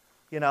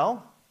 you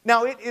know.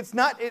 Now,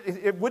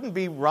 it wouldn't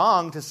be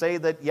wrong to say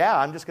that, yeah,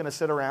 I'm just going to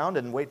sit around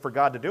and wait for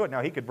God to do it.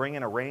 Now, He could bring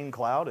in a rain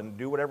cloud and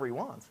do whatever He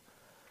wants.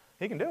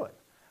 He can do it.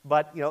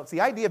 But, you know, it's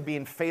the idea of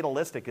being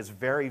fatalistic is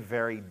very,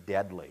 very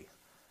deadly.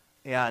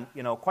 And,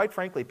 you know, quite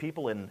frankly,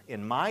 people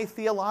in my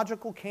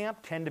theological camp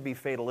tend to be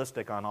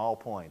fatalistic on all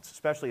points,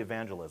 especially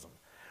evangelism.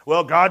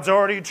 Well, God's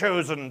already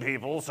chosen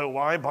people, so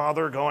why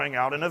bother going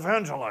out and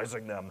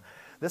evangelizing them?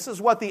 This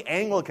is what the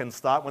Anglicans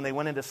thought when they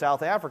went into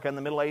South Africa in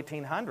the middle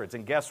 1800s.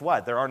 And guess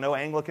what? There are no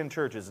Anglican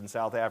churches in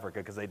South Africa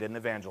because they didn't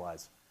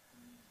evangelize.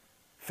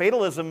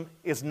 Fatalism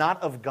is not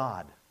of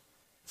God.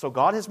 So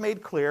God has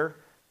made clear,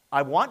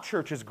 I want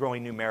churches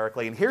growing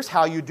numerically, and here's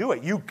how you do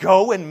it. You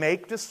go and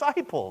make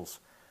disciples.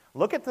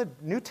 Look at the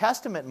New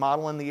Testament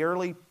model in the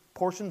early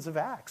portions of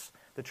Acts.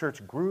 The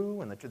church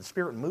grew, and the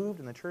Spirit moved,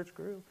 and the church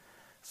grew.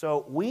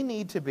 So we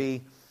need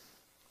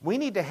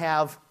to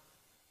have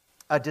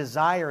a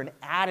desire, an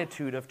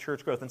attitude of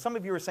church growth. And some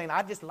of you are saying,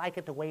 I just like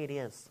it the way it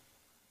is.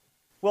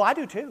 Well, I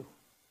do too.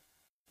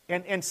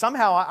 And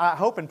somehow I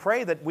hope and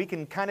pray that we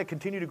can kind of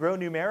continue to grow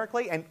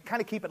numerically and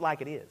kind of keep it like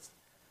it is.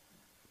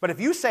 But if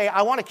you say,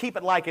 I want to keep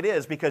it like it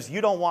is because you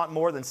don't want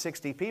more than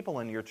 60 people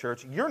in your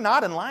church, you're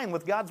not in line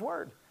with God's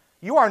Word.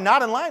 You are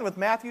not in line with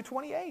Matthew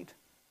 28.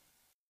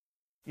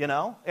 You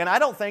know? And I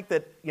don't think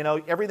that,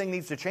 everything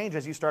needs to change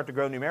as you start to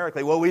grow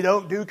numerically. Well, we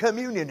don't do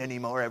communion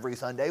anymore every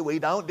Sunday. We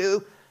don't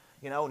do,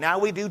 now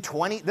we do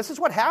 20. This is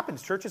what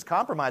happens. Churches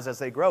compromise as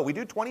they grow. We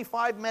do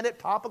 25-minute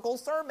topical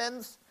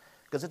sermons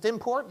because it's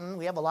important.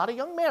 We have a lot of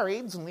young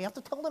marrieds, and we have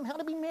to tell them how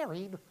to be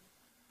married.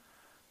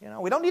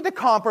 We don't need to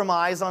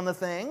compromise on the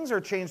things or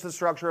change the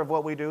structure of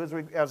what we do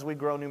as we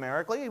grow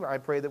numerically. I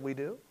pray that we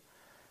do.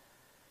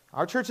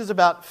 Our church is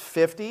about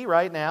 50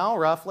 right now,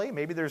 roughly.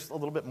 Maybe there's a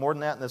little bit more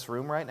than that in this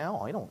room right now.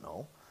 I don't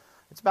know.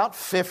 It's about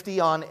 50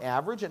 on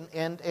average,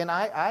 and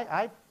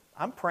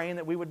I'm praying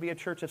that we would be a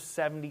church of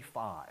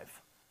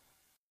 75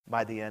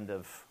 by the end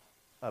of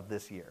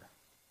this year.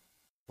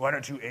 Why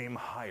don't you aim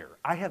higher?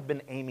 I have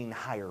been aiming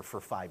higher for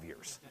 5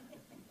 years.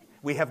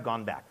 We have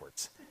gone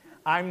backwards.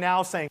 I'm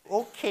now saying,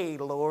 okay,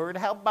 Lord,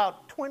 how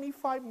about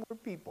 25 more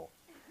people?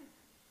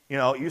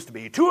 It used to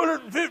be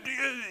 250,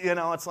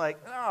 it's like,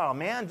 oh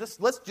man,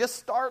 let's just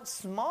start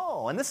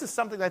small. And this is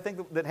something I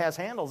think that has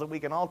handles that we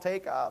can all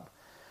take up.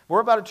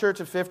 We're about a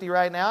church of 50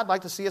 right now. I'd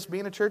like to see us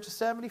being a church of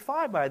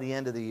 75 by the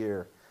end of the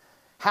year.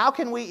 How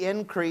can we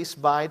increase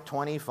by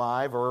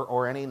 25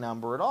 or any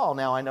number at all?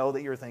 Now, I know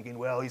that you're thinking,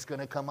 well, he's going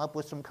to come up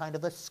with some kind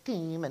of a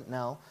scheme, and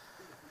no.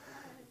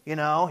 He's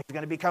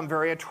going to become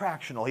very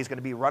attractional. He's going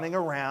to be running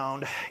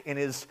around in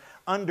his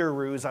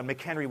underoos on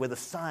McHenry with a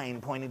sign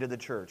pointing to the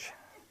church.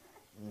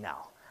 No.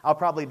 I'll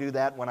probably do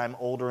that when I'm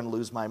older and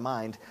lose my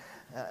mind.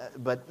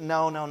 But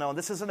no.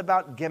 This isn't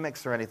about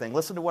gimmicks or anything.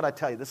 Listen to what I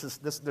tell you.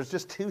 There's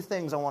just two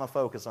things I want to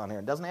focus on here.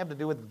 It doesn't have to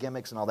do with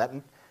gimmicks and all that.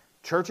 And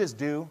churches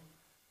do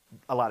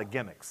a lot of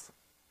gimmicks.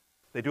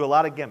 They do a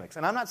lot of gimmicks.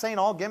 And I'm not saying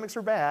all gimmicks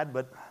are bad,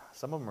 but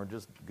some of them are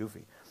just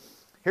goofy.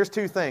 Here's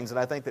two things that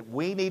I think that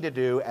we need to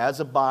do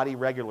as a body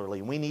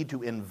regularly. We need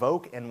to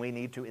invoke and we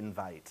need to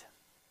invite.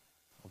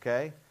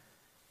 Okay?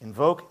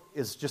 Invoke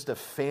is just a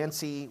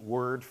fancy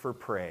word for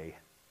pray.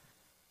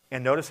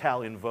 And notice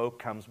how invoke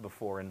comes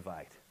before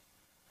invite.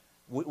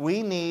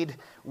 We need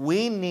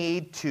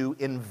to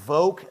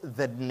invoke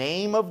the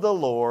name of the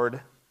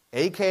Lord,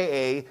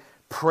 a.k.a.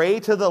 pray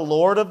to the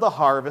Lord of the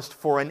harvest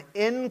for an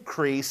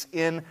increase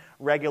in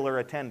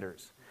regular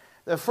attenders.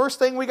 The first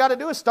thing we got to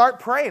do is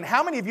start praying.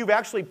 How many of you have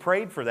actually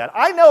prayed for that?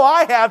 I know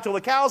I have till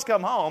the cows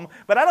come home,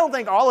 but I don't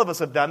think all of us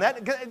have done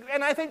that.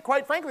 And I think,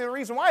 quite frankly, the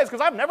reason why is because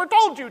I've never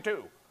told you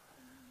to.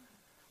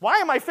 Why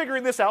am I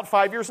figuring this out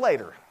 5 years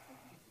later?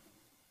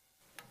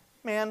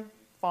 Man,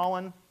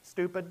 fallen,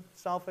 stupid,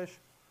 selfish.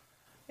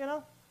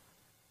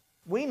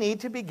 We need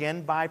to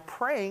begin by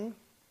praying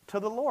to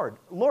the Lord.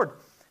 Lord,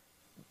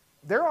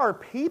 there are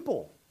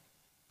people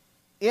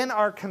in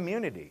our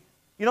community.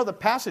 The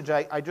passage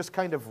I just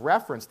kind of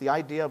referenced, the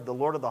idea of the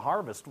Lord of the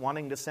harvest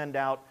wanting to send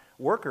out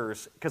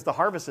workers, because the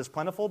harvest is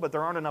plentiful, but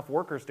there aren't enough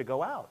workers to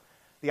go out.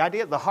 The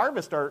idea of the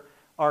harvest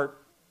are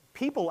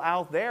people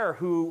out there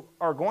who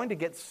are going to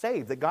get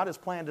saved, that God has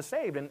planned to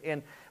save.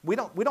 And we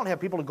don't have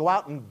people to go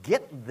out and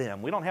get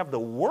them. We don't have the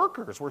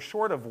workers. We're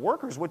short of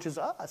workers, which is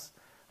us.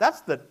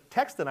 That's the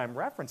text that I'm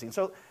referencing.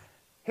 So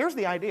here's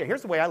the idea.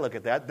 Here's the way I look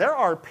at that. There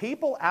are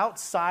people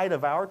outside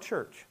of our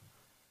church.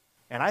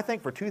 And I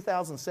think for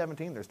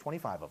 2017, there's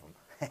 25 of them.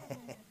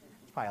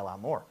 It's probably a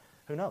lot more.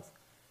 Who knows?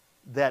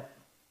 That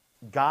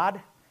God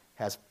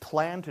has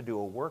planned to do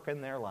a work in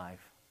their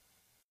life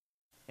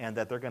and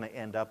that they're going to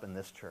end up in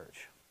this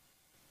church.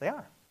 They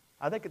are.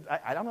 I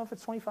don't know if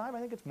it's 25. I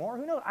think it's more.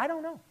 Who knows? I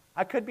don't know.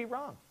 I could be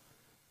wrong.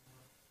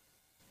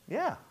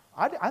 Yeah,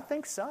 I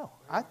think so.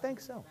 I think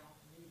so.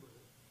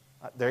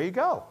 There you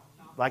go.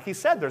 Like he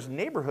said, there's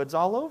neighborhoods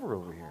all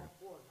over here.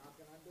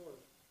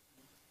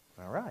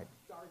 All right.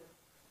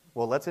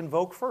 Well, let's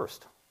invoke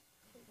first.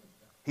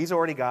 He's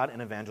already got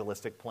an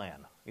evangelistic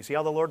plan. You see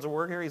how the Lord's at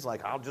work here? He's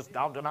like, I'll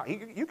knock.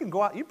 You can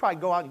go out. You probably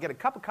go out and get a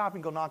cup of coffee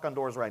and go knock on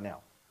doors right now.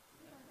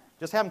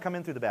 Just have them come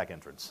in through the back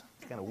entrance.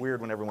 It's kind of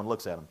weird when everyone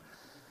looks at them.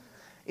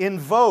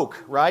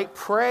 Invoke, right?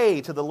 Pray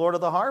to the Lord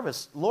of the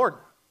harvest. Lord,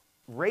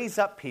 raise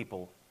up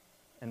people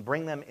and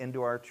bring them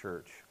into our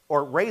church.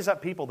 Or raise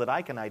up people that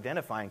I can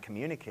identify and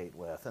communicate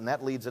with. And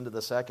that leads into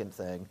the second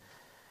thing.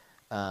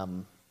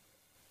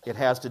 It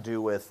has to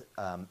do with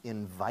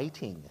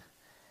inviting.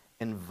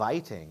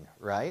 Inviting,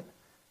 right?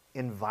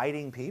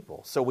 Inviting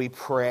people. So we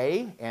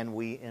pray and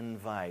we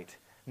invite.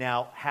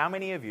 Now, how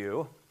many of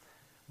you,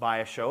 by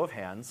a show of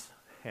hands,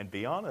 and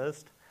be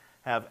honest,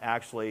 have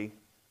actually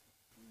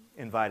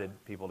invited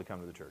people to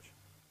come to the church?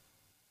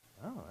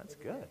 Oh, that's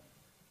good.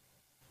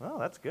 Well,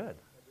 that's good.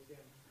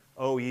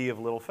 Oh, ye of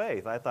little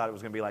faith. I thought it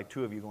was going to be like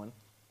two of you going.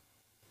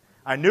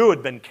 I knew it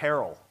had been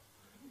Carol.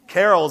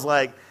 Carol's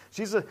like,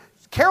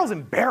 Carol's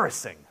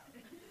embarrassing.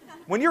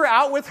 When you're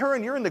out with her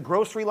and you're in the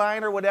grocery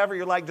line or whatever,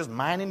 you're like just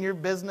minding your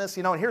business,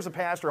 and here's a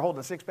pastor holding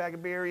a six-pack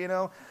of beer,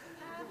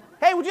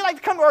 Hey, would you like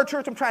to come to our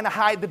church? I'm trying to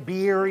hide the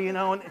beer,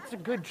 and it's a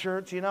good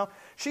church,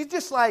 She's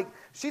just like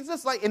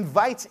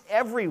invites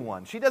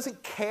everyone. She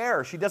doesn't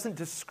care. She doesn't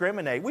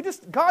discriminate.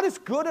 God is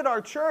good at our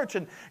church,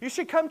 and you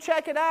should come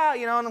check it out,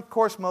 and of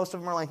course most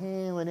of them are like,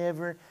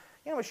 whatever.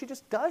 But she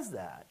just does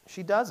that.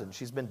 She doesn't.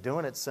 She's been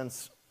doing it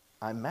since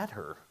I met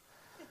her.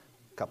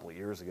 couple of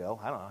years ago.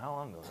 I don't know, how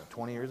long ago was it,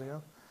 20 years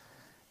ago?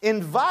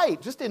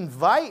 Just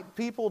invite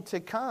people to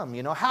come.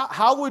 You know,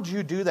 how would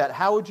you do that?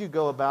 How would you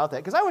go about that?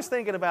 Because I was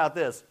thinking about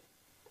this.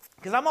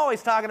 Because I'm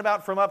always talking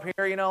about from up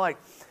here, you know, like,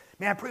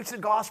 man, preach the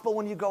gospel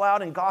when you go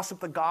out and gossip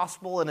the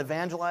gospel and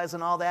evangelize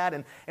and all that.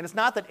 And it's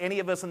not that any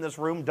of us in this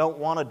room don't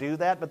want to do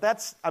that, but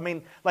that's, I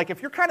mean, like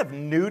if you're kind of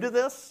new to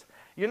this,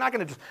 you're not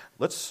going to just,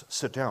 let's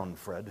sit down,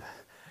 Fred.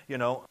 You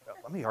know,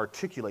 let me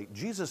articulate.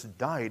 Jesus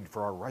died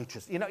for our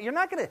righteousness. You know, you're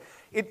not going to,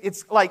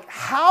 it's like,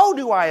 how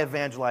do I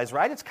evangelize,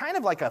 right? It's kind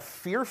of like a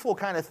fearful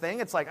kind of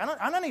thing. It's like,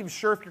 I'm not even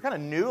sure if you're kind of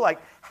new, like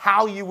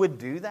how you would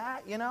do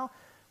that, you know?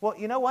 Well,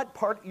 you know what?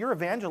 Your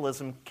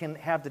evangelism can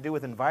have to do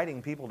with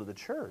inviting people to the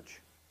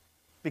church.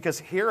 Because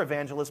here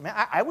evangelism,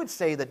 I would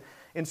say that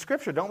in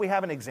Scripture, don't we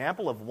have an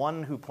example of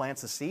one who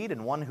plants a seed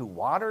and one who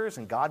waters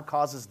and God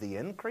causes the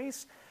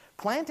increase?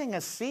 Planting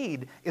a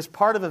seed is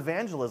part of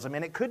evangelism,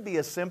 and it could be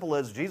as simple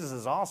as, Jesus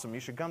is awesome, you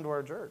should come to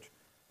our church.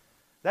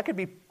 That could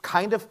be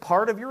kind of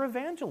part of your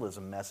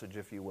evangelism message,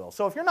 if you will.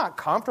 So if you're not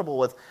comfortable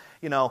with,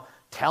 you know,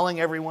 telling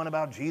everyone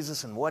about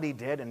Jesus and what he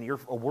did, and you're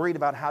worried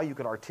about how you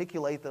could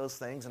articulate those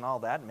things and all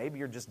that, maybe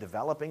you're just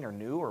developing or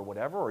new or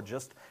whatever, or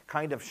just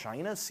kind of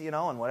shyness, you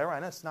know, and whatever, I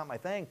know it's not my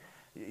thing.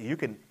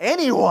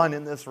 Anyone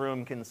in this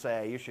room can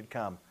say, you should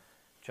come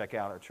check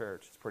out our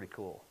church. It's pretty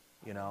cool.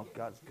 You know,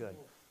 God's good.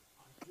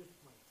 Just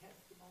my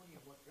testimony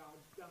of what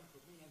God's done for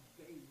me, and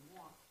they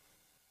want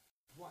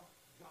what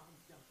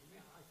God's done for me.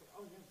 I say,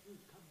 oh, yes, you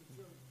come to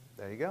church.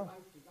 There you go.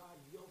 Life to God,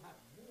 and you'll have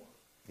more.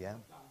 Yeah.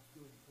 Than God's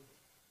doing for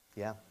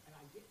you. Yeah. And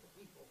I get the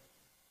people.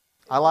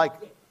 I like.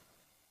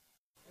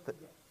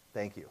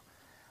 Thank you.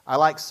 I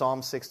like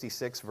Psalm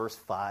 66, verse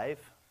 5,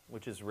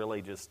 which is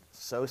really just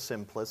so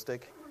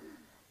simplistic.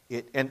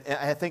 And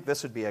I think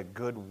this would be a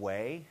good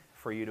way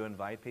for you to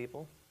invite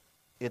people.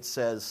 It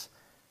says,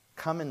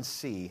 come and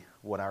see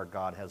what our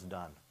God has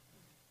done.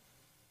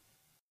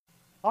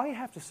 All you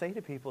have to say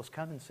to people is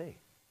come and see.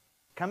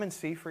 Come and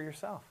see for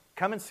yourself.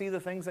 Come and see the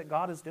things that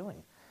God is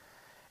doing.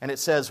 And it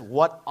says,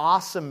 what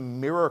awesome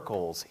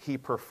miracles he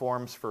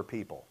performs for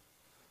people.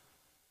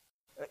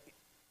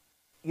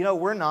 You know,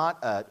 we're not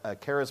a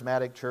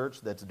charismatic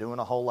church that's doing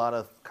a whole lot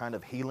of kind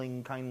of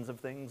healing kinds of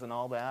things and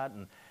all that.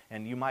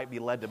 And you might be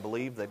led to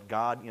believe that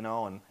God, you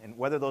know, and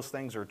whether those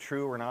things are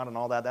true or not and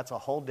all that, that's a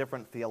whole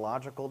different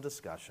theological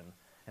discussion.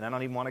 And I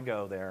don't even want to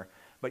go there.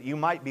 But you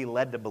might be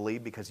led to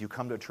believe, because you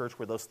come to a church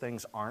where those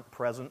things aren't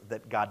present,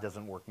 that God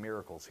doesn't work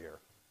miracles here.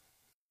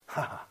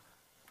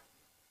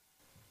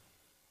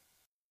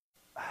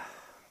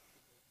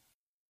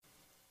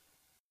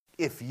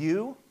 If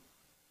you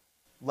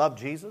love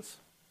Jesus,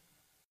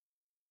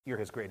 you're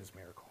his greatest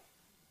miracle.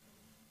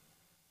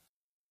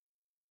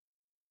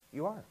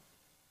 You are.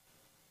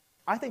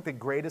 I think the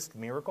greatest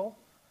miracle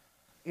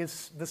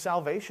is the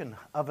salvation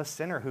of a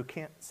sinner who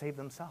can't save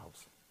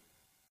themselves.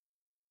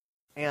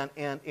 And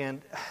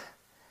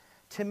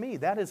to me,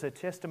 that is a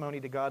testimony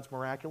to God's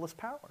miraculous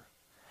power.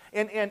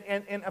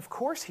 And of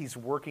course he's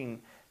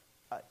working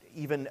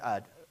even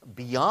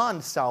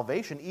beyond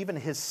salvation, even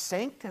his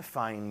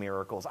sanctifying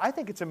miracles. I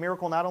think it's a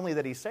miracle not only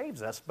that he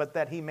saves us, but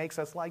that he makes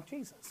us like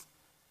Jesus.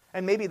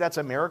 And maybe that's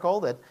a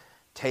miracle that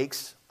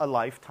takes a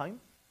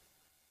lifetime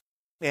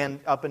and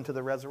up into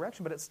the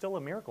resurrection, but it's still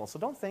a miracle. So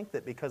don't think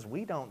that because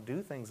we don't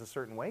do things a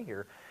certain way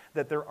here,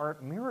 that there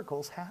aren't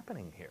miracles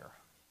happening here.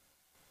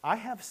 I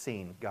have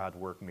seen God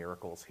work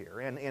miracles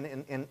here, and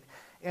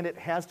it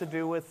has to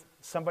do with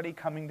somebody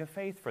coming to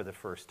faith for the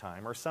first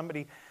time, or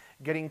somebody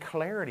getting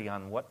clarity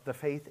on what the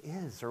faith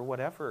is, or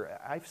whatever.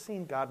 I've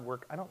seen God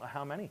work, I don't know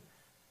how many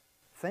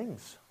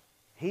things.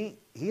 He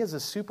is a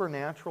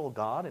supernatural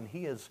God, and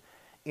he is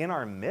in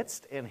our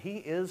midst, and he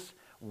is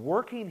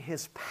working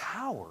his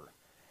power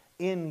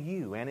in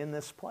you and in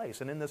this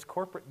place and in this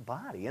corporate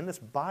body, in this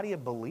body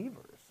of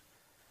believers.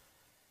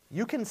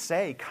 You can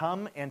say,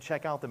 come and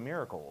check out the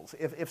miracles.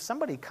 If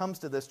somebody comes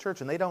to this church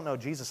and they don't know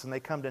Jesus and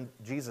they come to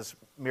Jesus,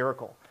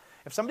 miracle.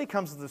 If somebody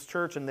comes to this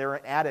church and they're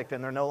an addict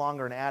and they're no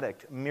longer an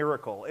addict,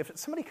 miracle. If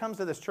somebody comes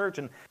to this church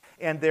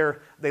and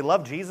they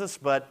love Jesus,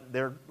 but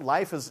their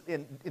life is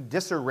in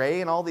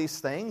disarray and all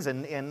these things,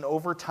 and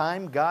over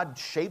time God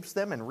shapes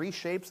them and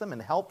reshapes them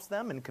and helps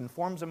them and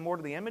conforms them more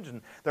to the image,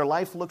 and their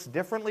life looks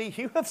differently,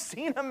 you have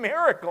seen a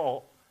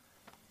miracle.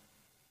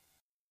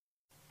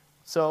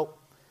 So,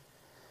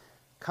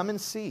 come and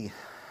see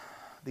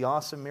the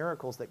awesome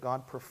miracles that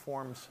God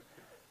performs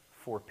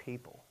for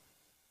people.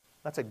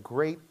 That's a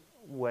great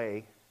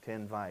way to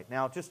invite.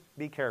 Now, just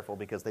be careful,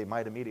 because they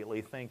might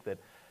immediately think that,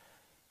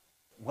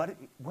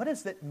 what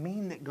does it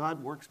mean that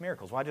God works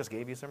miracles? Well, I just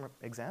gave you some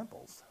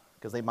examples,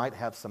 because they might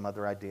have some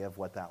other idea of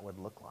what that would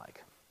look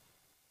like.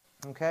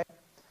 Okay?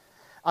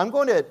 I'm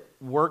going to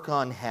work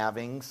on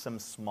having some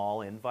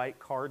small invite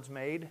cards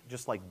made,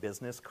 just like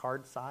business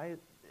card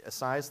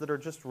size that are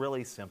just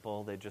really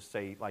simple. They just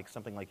say like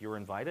something like you're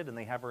invited, and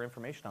they have our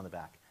information on the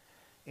back.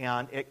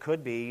 And it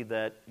could be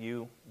that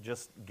you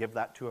just give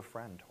that to a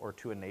friend or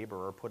to a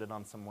neighbor or put it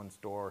on someone's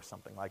door or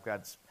something like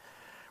that. It's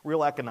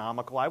real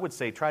economical. I would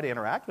say try to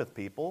interact with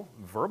people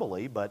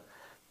verbally, but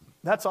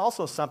That's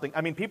also something,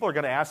 people are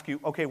going to ask you,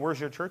 okay, where's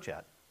your church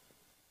at?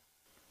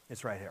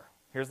 It's right here.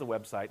 Here's the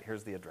website,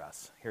 here's the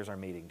address, here's our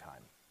meeting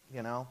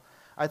time,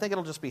 I think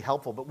it'll just be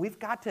helpful, but we've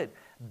got to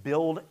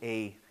build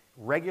a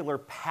regular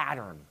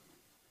pattern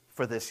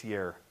for this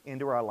year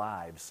into our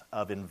lives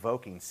of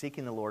invoking,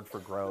 seeking the Lord for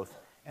growth,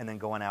 and then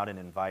going out and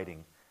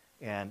inviting.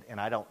 And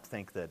I don't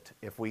think that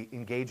if we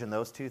engage in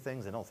those two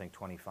things, I don't think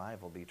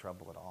 25 will be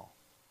trouble at all.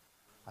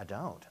 I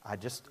don't.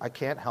 I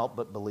can't help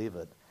but believe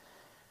it.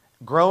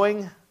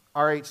 Growing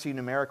RHC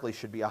numerically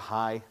should be a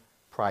high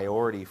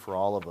priority for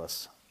all of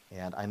us.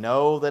 And I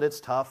know that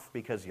it's tough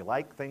because you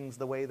like things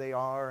the way they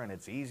are and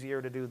it's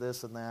easier to do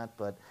this and that,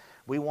 but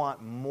we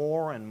want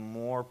more and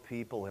more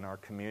people in our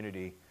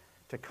community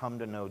to come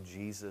to know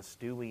Jesus,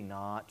 do we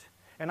not?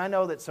 And I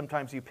know that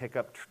sometimes you pick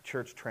up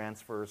church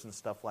transfers and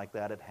stuff like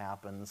that, it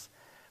happens.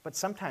 But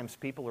sometimes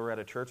people are at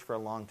a church for a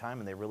long time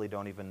and they really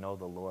don't even know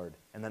the Lord.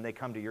 And then they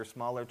come to your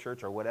smaller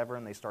church or whatever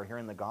and they start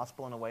hearing the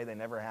gospel in a way they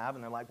never have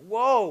and they're like,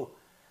 whoa!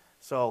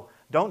 So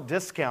don't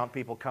discount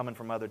people coming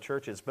from other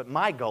churches, but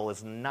my goal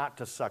is not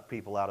to suck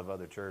people out of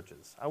other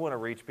churches. I want to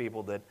reach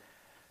people that,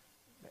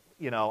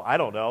 I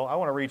don't know, I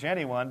want to reach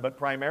anyone, but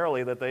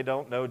primarily that they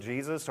don't know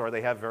Jesus or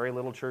they have very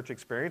little church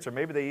experience or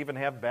maybe they even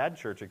have bad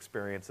church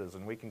experiences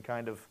and we can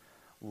kind of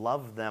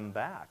love them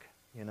back,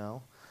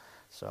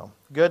 So,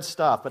 good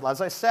stuff. But as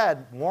I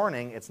said,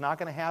 warning, it's not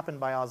going to happen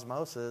by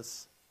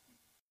osmosis.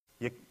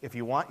 If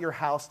you want your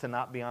house to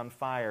not be on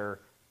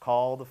fire,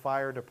 call the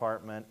fire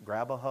department,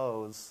 grab a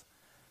hose.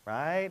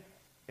 Right?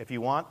 If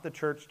you want the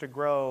church to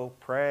grow,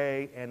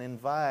 pray and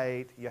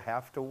invite. You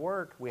have to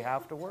work. We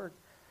have to work.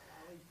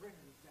 Valley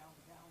Printers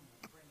downtown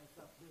print us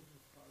up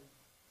business cards,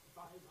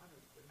 500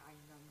 for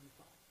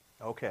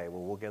 $9.95. Okay,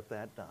 well, we'll get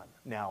that done.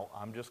 Now,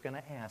 I'm just going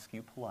to ask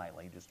you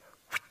politely, just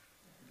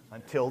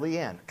until the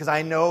end, because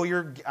I know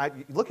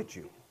look at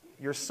you.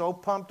 You're so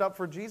pumped up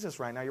for Jesus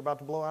right now, you're about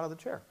to blow out of the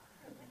chair.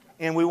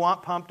 And we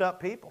want pumped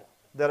up people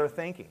that are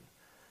thinking.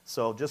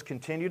 So just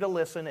continue to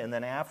listen, and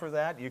then after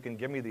that, you can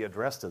give me the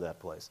address to that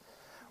place.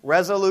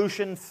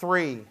 Resolution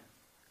 3,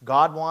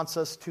 God wants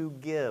us to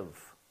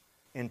give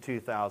in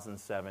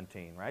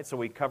 2017, right? So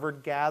we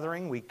covered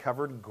gathering, we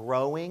covered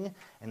growing,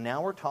 and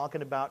now we're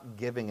talking about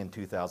giving in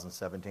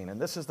 2017. And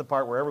this is the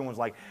part where everyone's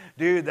like,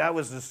 dude, that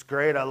was just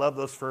great. I love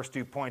those first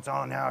 2 points.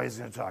 Oh, now he's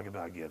going to talk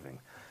about giving.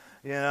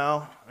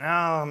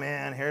 Oh,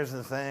 man, here's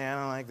the thing. I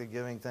don't like the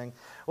giving thing.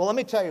 Well, let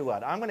me tell you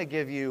what. I'm going to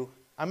give you,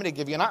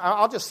 and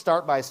I'll just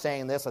start by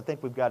saying this. I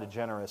think we've got a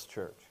generous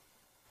church.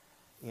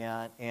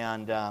 Yeah,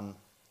 and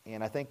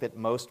I think that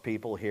most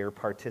people here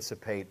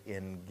participate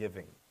in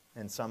giving,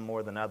 and some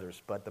more than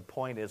others. But the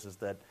point is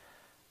that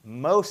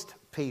most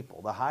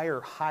people, the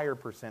higher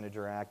percentage,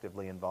 are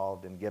actively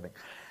involved in giving.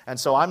 And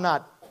so I'm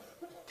not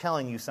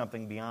telling you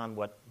something beyond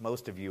what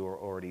most of you are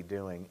already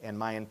doing. And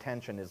my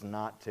intention is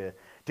not to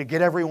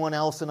get everyone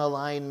else in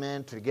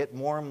alignment, to get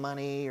more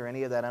money or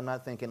any of that. I'm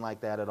not thinking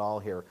like that at all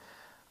here.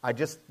 I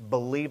just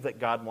believe that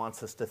God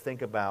wants us to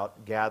think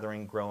about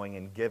gathering, growing,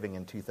 and giving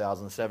in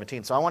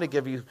 2017. So I want to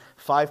give you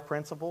 5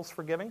 principles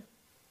for giving.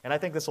 And I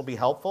think this will be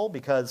helpful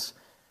because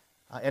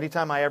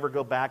anytime I ever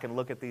go back and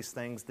look at these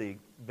things, the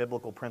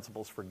biblical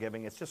principles for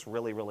giving, it's just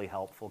really, really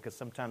helpful because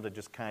sometimes I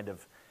just kind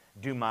of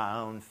do my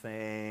own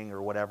thing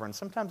or whatever, and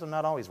sometimes I'm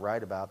not always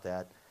right about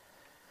that.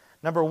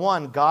 Number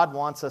 1, God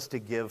wants us to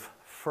give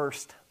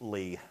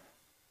firstly,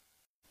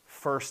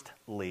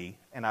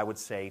 and I would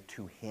say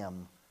to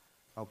Him.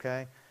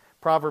 Okay?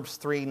 Proverbs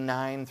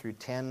 3:9 through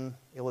 10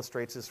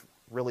 illustrates this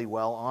really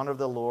well. Honor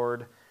the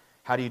Lord.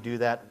 How do you do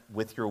that?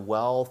 With your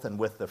wealth and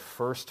with the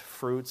first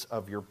fruits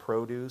of your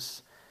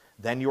produce.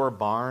 Then your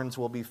barns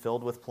will be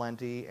filled with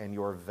plenty, and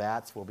your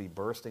vats will be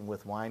bursting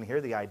with wine. Here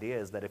the idea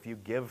is that if you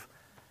give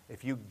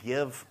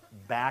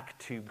back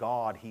to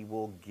God, He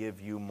will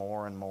give you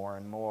more and more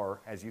and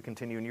more. As you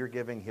continue in your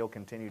giving, He'll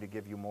continue to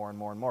give you more and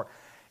more and more.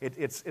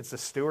 It's a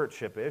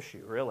stewardship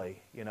issue,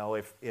 really.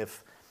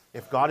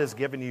 If God has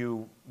given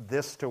you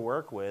this to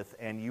work with,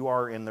 and you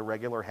are in the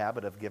regular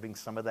habit of giving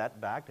some of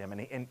that back to Him,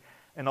 and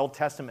an Old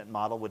Testament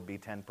model would be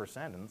 10%,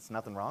 and there's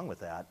nothing wrong with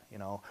that.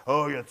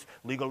 It's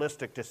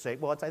legalistic to say,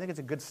 well, I think it's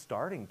a good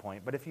starting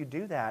point. But if you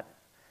do that,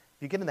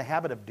 if you get in the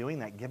habit of doing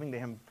that, giving to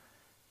Him,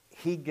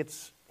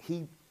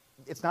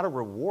 it's not a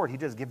reward. He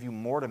just gives you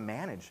more to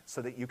manage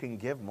so that you can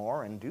give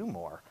more and do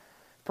more.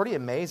 Pretty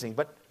amazing.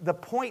 But the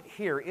point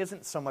here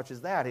isn't so much as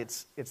that.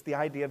 It's the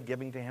idea of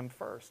giving to Him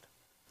first.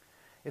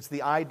 It's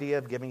the idea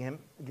of giving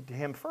to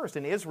Him first.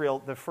 In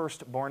Israel, the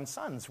firstborn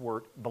sons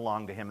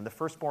belonged to Him, and the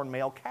firstborn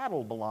male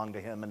cattle belonged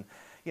to Him. And,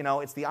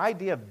 it's the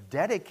idea of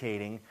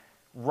dedicating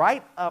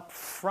right up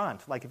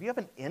front. Like if you have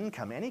an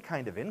income, any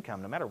kind of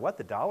income, no matter what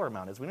the dollar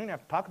amount is, we don't even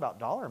have to talk about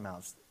dollar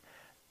amounts.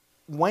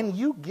 When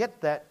you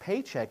get that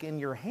paycheck in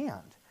your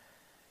hand,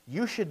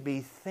 you should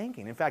be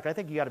thinking. In fact, I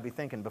think you got to be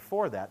thinking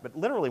before that. But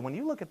literally, when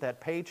you look at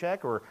that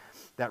paycheck or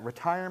that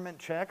retirement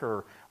check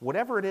or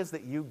whatever it is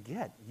that you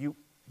get,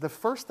 the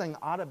first thing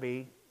ought to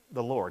be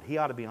the Lord. He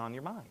ought to be on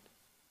your mind.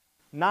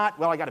 Not,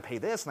 well, I got to pay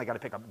this, and I got to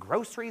pick up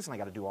groceries, and I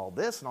got to do all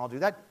this, and I'll do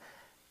that.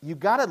 You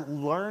got to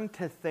learn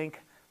to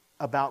think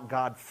about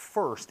God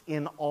first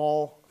in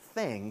all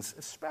things,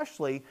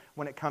 especially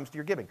when it comes to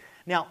your giving.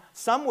 Now,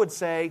 some would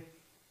say,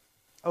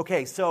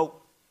 okay,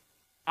 so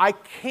I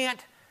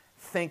can't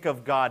think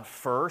of God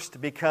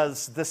first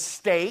because the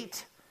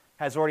state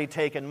has already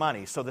taken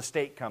money, so the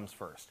state comes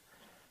first.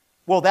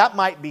 Well, that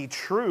might be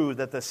true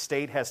that the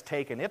state has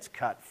taken its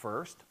cut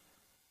first,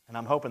 and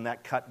I'm hoping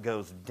that cut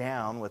goes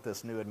down with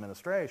this new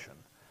administration.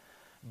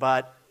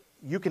 But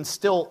you can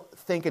still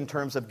think in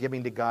terms of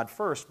giving to God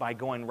first by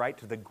going right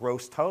to the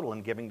gross total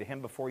and giving to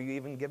Him before you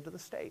even give to the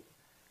state.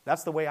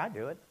 That's the way I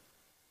do it.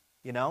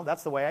 You know,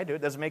 that's the way I do it.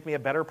 It doesn't make me a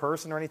better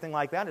person or anything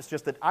like that. It's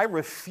just that I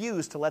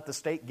refuse to let the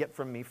state get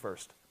from me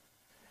first.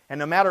 And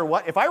no matter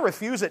what, if I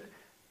refuse it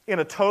in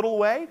a total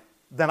way,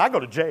 then I go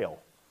to jail,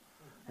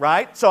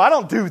 right? So I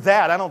don't do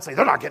that. I don't say,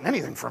 they're not getting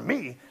anything from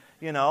me.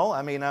 You know,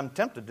 I mean, I'm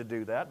tempted to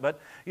do that. But,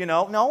 you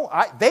know, no,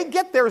 they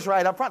get theirs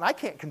right up front. I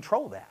can't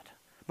control that.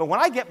 But when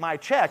I get my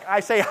check, I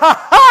say,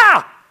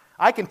 ha-ha!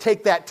 I can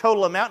take that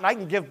total amount and I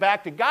can give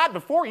back to God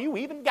before you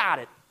even got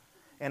it.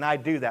 And I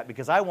do that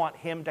because I want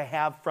Him to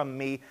have from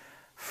me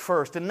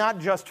first. And not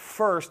just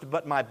first,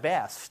 but my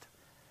best.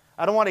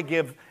 I don't want to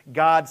give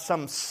God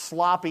some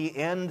sloppy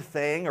end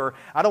thing, or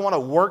I don't want to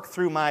work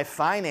through my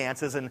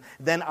finances and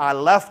then I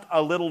left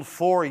a little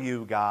for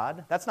you,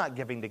 God. That's not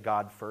giving to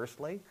God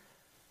firstly.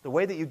 The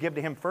way that you give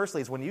to Him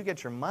firstly is when you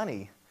get your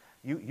money,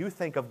 you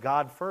think of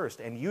God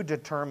first, and you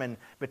determine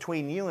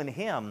between you and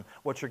Him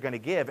what you're going to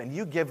give, and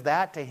you give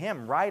that to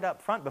Him right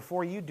up front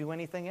before you do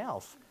anything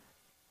else.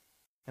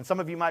 And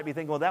some of you might be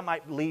thinking, well, that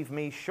might leave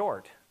me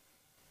short.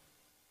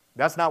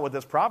 That's not what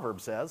this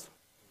proverb says.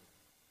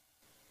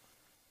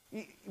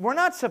 We're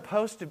not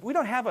supposed to, we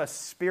don't have a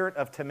spirit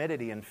of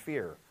timidity and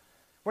fear.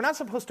 We're not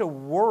supposed to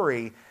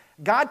worry.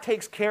 God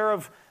takes care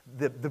of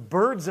the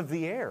birds of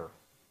the air.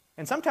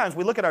 And sometimes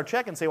we look at our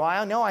check and say, well,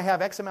 I know I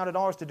have X amount of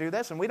dollars to do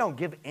this, and we don't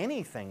give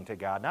anything to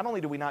God. Not only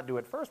do we not do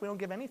it first, we don't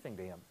give anything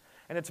to Him.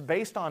 And it's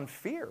based on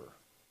fear.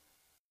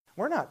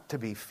 We're not to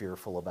be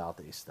fearful about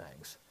these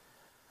things.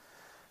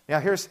 Now,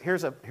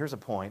 here's a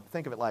point.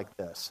 Think of it like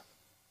this.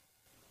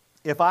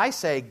 If I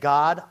say,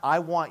 God, I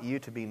want you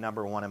to be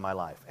number one in my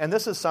life, and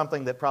this is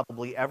something that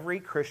probably every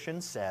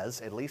Christian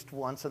says at least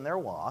once in their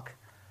walk,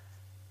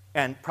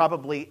 and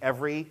probably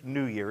every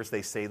New Year's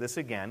they say this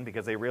again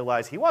because they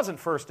realize he wasn't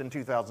first in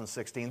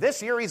 2016.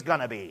 This year he's going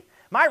to be.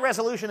 My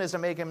resolution is to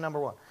make him number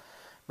one.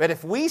 But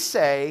if we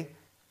say,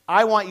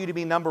 I want you to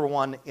be number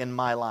one in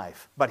my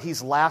life, but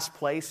he's last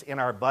place in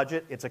our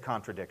budget, it's a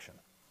contradiction.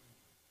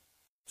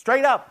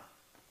 Straight up.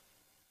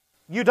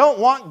 You don't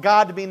want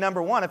God to be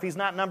number one if He's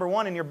not number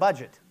one in your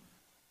budget.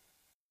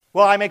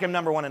 Well, I make Him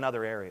number one in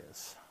other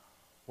areas.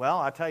 Well,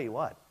 I'll tell you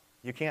what.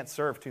 You can't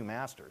serve two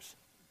masters.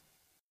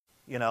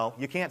 You know,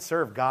 you can't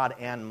serve God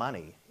and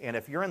money. And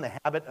if you're in the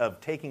habit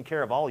of taking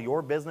care of all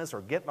your business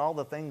or getting all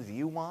the things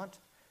you want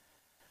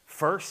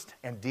first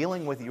and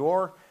dealing with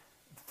your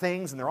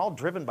things, and they're all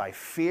driven by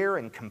fear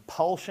and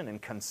compulsion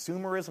and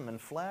consumerism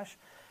and flesh,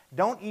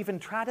 don't even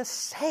try to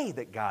say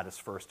that God is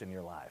first in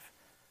your life.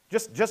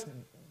 Just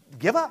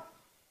give up.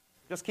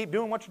 Just keep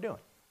doing what you're doing.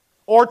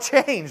 Or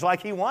change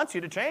like He wants you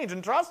to change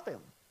and trust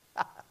Him.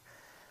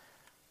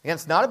 And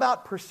it's not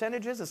about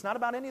percentages. It's not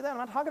about any of that. I'm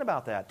not talking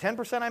about that.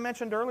 10% I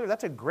mentioned earlier,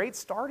 that's a great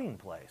starting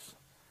place.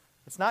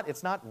 It's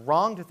not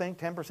wrong to think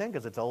 10%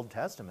 because it's Old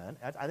Testament.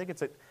 I think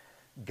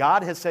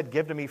God has said,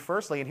 give to me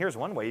firstly, and here's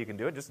one way you can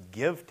do it. Just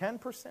give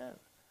 10%.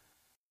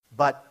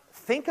 But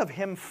think of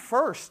Him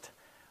first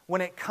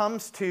when it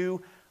comes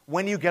to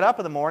when you get up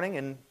in the morning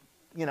and,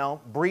 you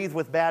know, breathe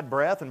with bad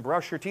breath and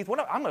brush your teeth.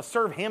 I'm going to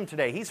serve Him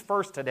today. He's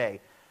first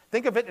today.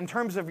 Think of it in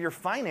terms of your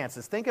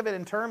finances. Think of it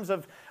in terms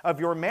of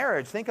your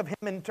marriage. Think of Him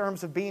in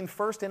terms of being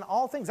first in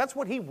all things. That's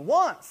what He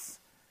wants.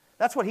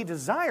 That's what He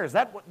desires.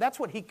 That's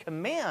what He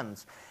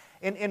commands.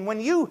 And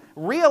when you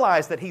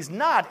realize that He's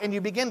not, and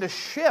you begin to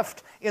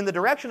shift in the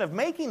direction of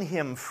making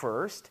Him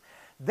first,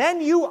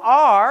 then you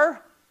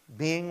are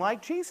being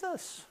like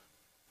Jesus.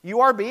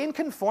 You are being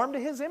conformed to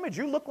His image.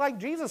 You look like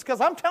Jesus,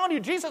 because I'm telling you,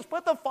 Jesus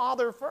put the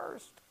Father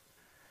first.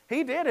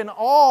 He did in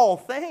all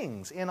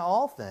things, in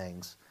all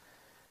things.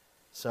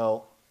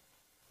 So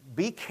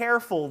be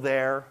careful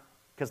there,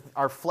 because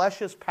our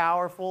flesh is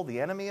powerful, the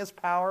enemy is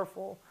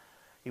powerful.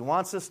 He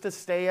wants us to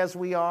stay as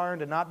we are and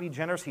to not be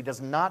generous. He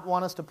does not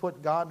want us to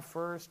put God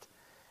first.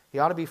 He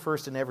ought to be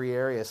first in every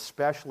area,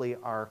 especially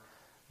our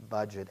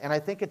budget. And I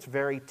think it's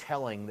very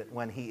telling that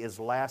when He is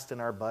last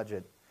in our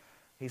budget,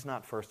 He's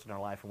not first in our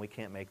life, and we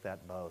can't make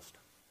that boast.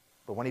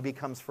 But when He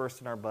becomes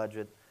first in our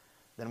budget,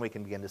 then we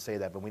can begin to say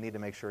that. But we need to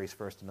make sure He's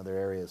first in other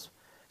areas.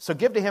 So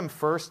give to Him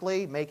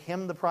firstly. Make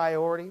Him the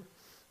priority.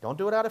 Don't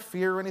do it out of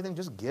fear or anything.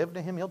 Just give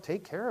to Him. He'll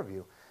take care of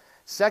you.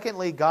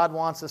 Secondly, God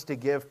wants us to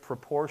give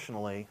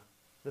proportionally.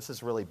 This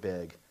is really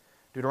big.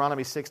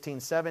 Deuteronomy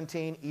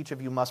 16:17, each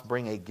of you must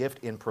bring a gift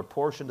in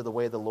proportion to the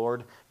way the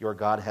Lord your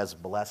God has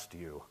blessed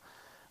you.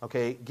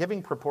 Okay,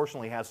 giving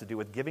proportionally has to do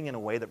with giving in a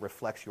way that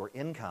reflects your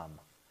income.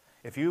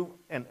 If you,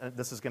 and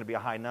this is going to be a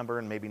high number,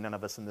 and maybe none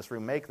of us in this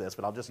room make this,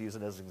 but I'll just use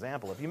it as an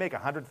example. If you make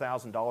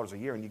 $100,000 a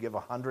year and you give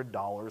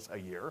 $100 a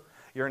year,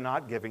 you're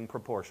not giving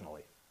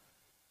proportionally.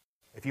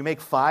 If you make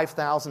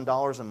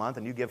 $5,000 a month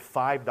and you give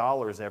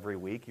 $5 every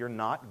week, you're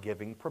not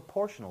giving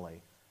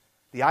proportionally.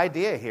 The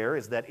idea here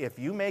is that if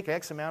you make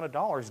X amount of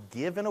dollars,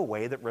 give in a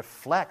way that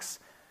reflects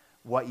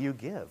what you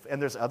give.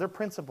 And there's other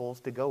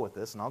principles to go with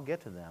this, and I'll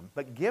get to them,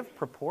 but give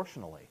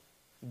proportionally.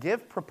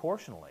 Give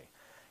proportionally.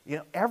 You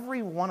know,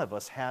 every one of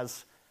us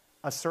has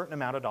a certain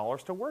amount of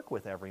dollars to work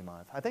with every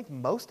month. I think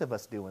most of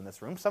us do in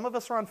this room. Some of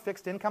us are on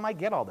fixed income. I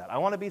get all that. I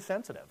want to be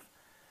sensitive.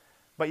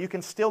 But you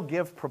can still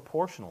give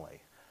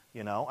proportionally.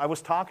 You know, I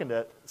was talking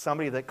to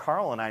somebody that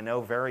Carl and I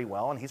know very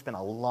well, and he's been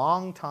a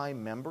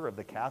long-time member of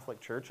the Catholic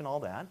Church and all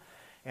that.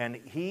 And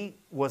he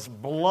was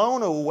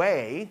blown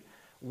away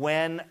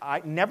when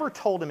I never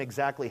told him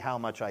exactly how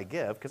much I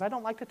give, because I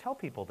don't like to tell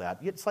people that.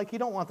 It's like you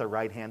don't want the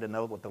right hand to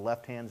know what the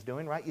left hand's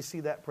doing, right? You see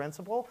that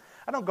principle?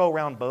 I don't go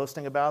around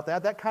boasting about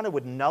that. That kind of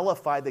would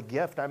nullify the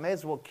gift. I may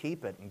as well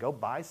keep it and go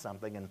buy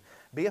something and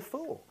be a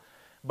fool.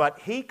 But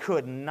he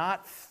could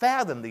not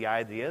fathom the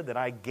idea that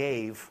I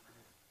gave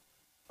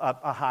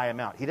a high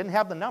amount. He didn't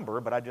have the number,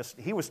 but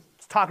he was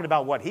talking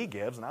about what he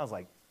gives, and I was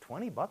like,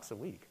 $20 a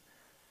week.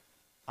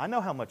 I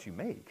know how much you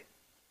make.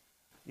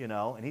 You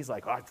know, and he's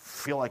like, I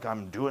feel like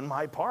I'm doing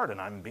my part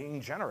and I'm being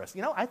generous.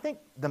 You know, I think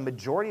the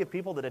majority of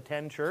people that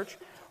attend church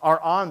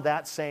are on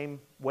that same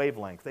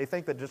wavelength. They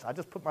think that I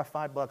just put my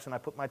 $5 and I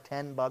put my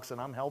 $10 and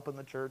I'm helping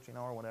the church, you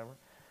know, or whatever.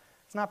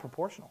 It's not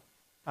proportional.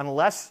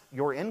 Unless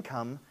your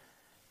income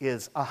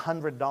is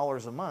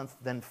 $100 a month,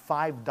 then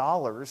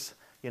 $5,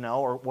 you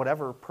know, or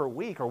whatever per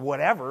week or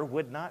whatever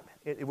would not,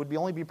 it would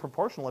only be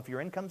proportional if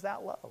your income's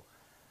that low.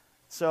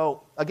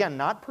 So, again,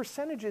 not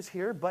percentages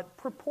here, but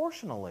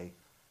proportionally.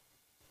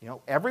 You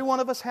know, every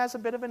one of us has a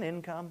bit of an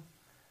income.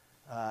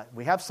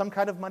 We have some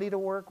kind of money to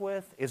work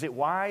with. Is it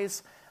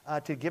wise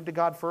to give to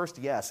God first?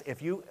 Yes.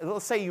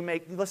 Let's say you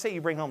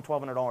bring home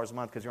 $1,200 a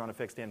month because you're on a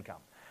fixed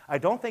income. I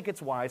don't think it's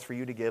wise for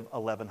you to give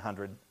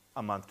 $1,100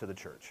 a month to the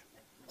church.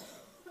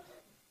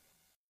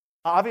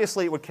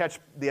 Obviously, it would catch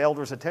the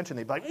elders' attention.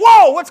 They'd be like,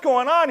 "Whoa, what's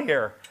going on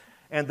here?"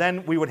 And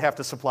then we would have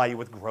to supply you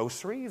with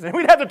groceries, and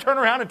we'd have to turn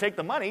around and take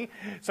the money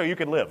so you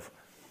could live.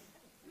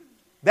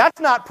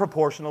 That's not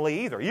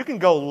proportionally either. You can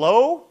go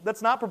low,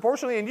 that's not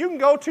proportionally, and you can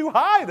go too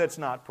high, that's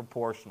not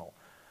proportional.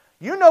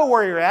 You know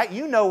where you're at,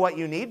 you know what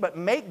you need, but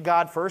make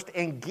God first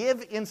and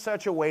give in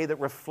such a way that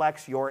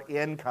reflects your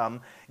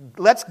income.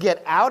 Let's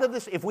get out of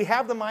this, if we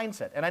have the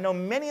mindset, and I know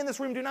many in this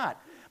room do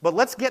not, but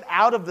let's get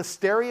out of the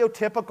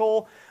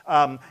stereotypical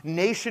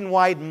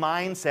nationwide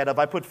mindset of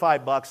I put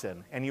 $5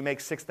 in and you make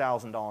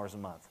 $6,000 a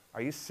month.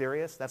 Are you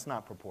serious? That's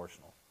not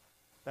proportional.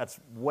 That's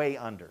way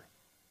under.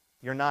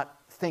 You're not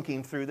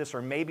thinking through this,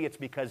 or maybe it's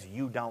because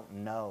you don't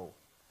know.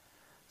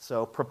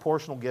 So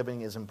proportional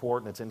giving is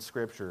important. It's in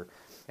Scripture.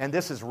 And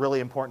this is really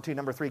important too.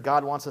 Number 3,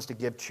 God wants us to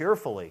give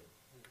cheerfully.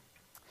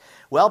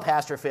 Well,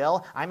 Pastor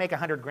Phil, I make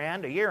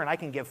 $100,000 a year and I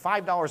can give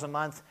 $5 a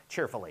month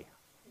cheerfully.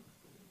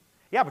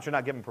 Yeah, but you're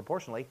not giving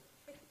proportionally.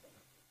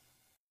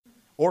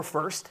 Or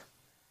first.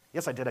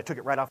 Yes, I did. I took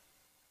it right off.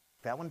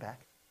 That one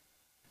back.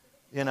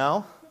 You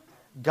know,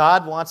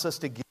 God wants us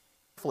to give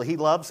cheerfully. He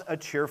loves a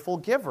cheerful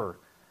giver.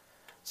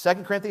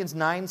 2 Corinthians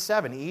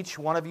 9:7, each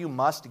one of you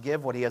must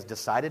give what he has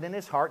decided in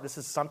his heart. This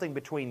is something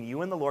between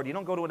you and the Lord. You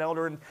don't go to an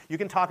elder, and you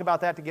can talk about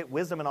that to get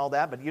wisdom and all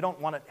that, but you don't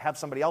want to have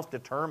somebody else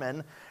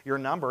determine your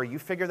number. You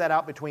figure that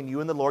out between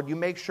you and the Lord. You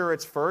make sure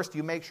it's first.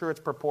 You make sure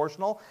it's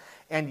proportional,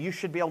 and you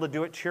should be able to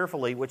do it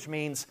cheerfully, which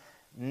means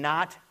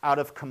not out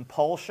of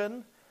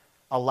compulsion.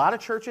 A lot of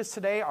churches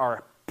today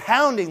are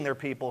pounding their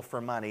people for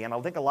money, and I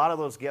think a lot of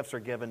those gifts are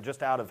given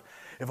just out of,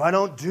 if I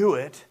don't do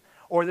it,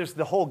 or there's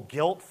the whole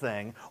guilt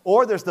thing,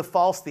 or there's the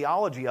false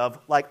theology of,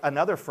 like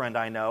another friend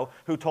I know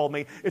who told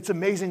me, it's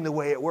amazing the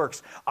way it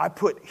works.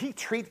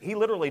 He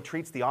literally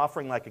treats the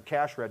offering like a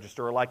cash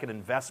register or like an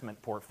investment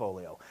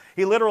portfolio.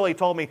 He literally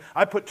told me,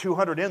 I put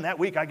 $200 in, that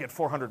week I get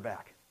 $400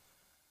 back.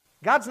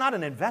 God's not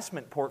an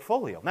investment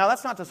portfolio. Now,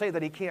 that's not to say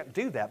that he can't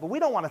do that, but we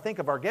don't want to think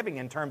of our giving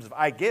in terms of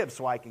I give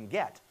so I can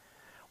get.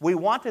 We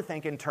want to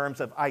think in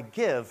terms of I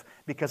give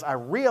because I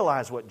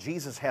realize what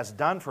Jesus has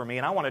done for me,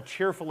 and I want to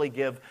cheerfully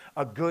give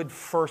a good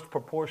first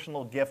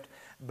proportional gift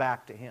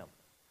back to him.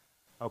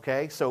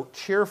 Okay? So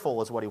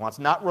cheerful is what he wants.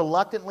 Not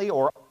reluctantly,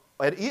 or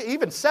it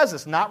even says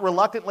this, not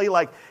reluctantly,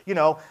 like, you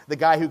know, the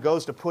guy who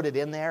goes to put it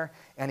in there,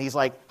 and he's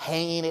like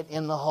hanging it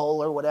in the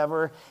hole or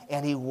whatever,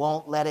 and he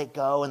won't let it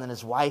go, and then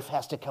his wife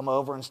has to come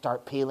over and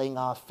start peeling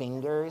off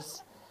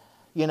fingers.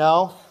 You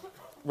know?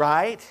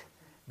 Right?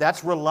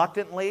 That's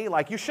reluctantly.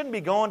 Like, you shouldn't be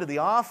going to the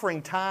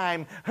offering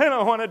time, I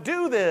don't want to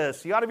do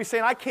this. You ought to be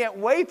saying, I can't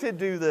wait to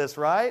do this,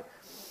 right?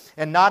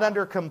 And not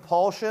under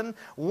compulsion.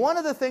 One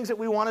of the things that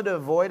we wanted to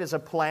avoid as a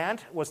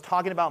plant was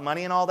talking about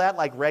money and all that,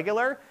 like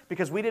regular,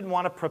 because we didn't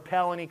want to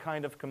propel any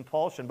kind of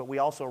compulsion, but we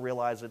also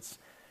realize it's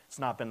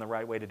not been the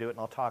right way to do it, and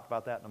I'll talk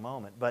about that in a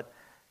moment. But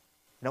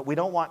no, we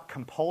don't want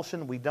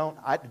compulsion.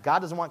 God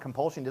doesn't want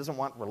compulsion. He doesn't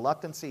want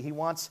reluctancy. He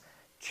wants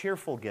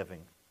cheerful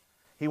giving.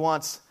 He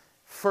wants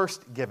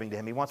first giving to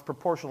him. He wants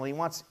proportional. He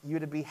wants you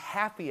to be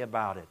happy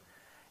about it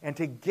and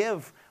to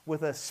give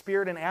with a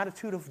spirit and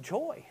attitude of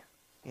joy.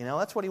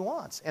 That's what he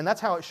wants. And that's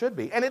how it should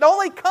be. And it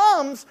only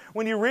comes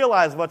when you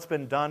realize what's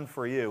been done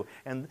for you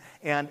and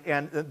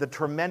the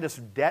tremendous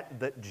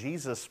debt that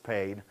Jesus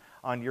paid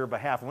on your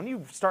behalf. When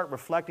you start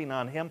reflecting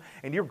on him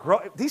and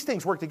these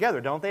things work together,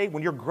 don't they?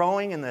 When you're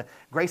growing in the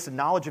grace and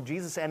knowledge of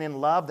Jesus and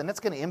in love, then it's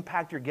going to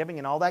impact your giving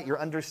and all that, your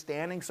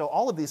understanding. So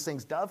all of these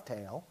things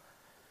dovetail.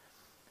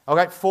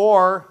 Okay,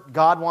 4,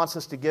 God wants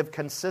us to give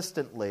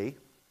consistently.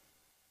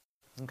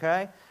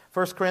 Okay?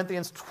 1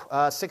 Corinthians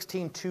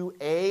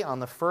 16:2a, on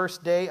the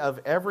first day of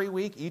every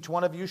week, each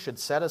one of you should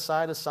set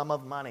aside a sum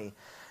of money.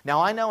 Now,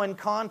 I know in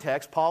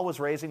context, Paul was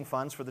raising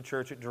funds for the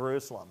church at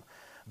Jerusalem.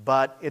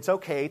 But it's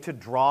okay to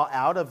draw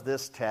out of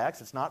this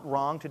text, it's not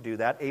wrong to do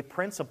that, a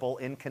principle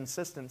in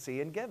consistency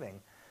in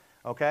giving.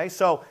 Okay?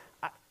 So,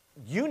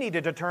 you need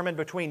to determine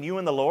between you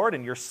and the Lord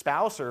and your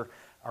spouse or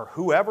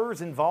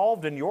whoever's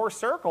involved in your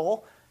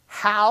circle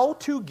how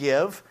to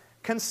give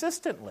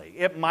consistently.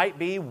 It might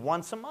be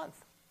once a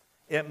month.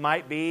 It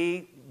might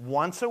be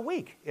once a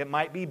week. It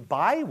might be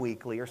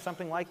bi-weekly or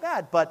something like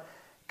that. But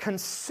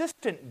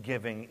consistent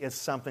giving is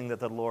something that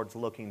the Lord's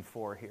looking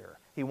for here.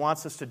 He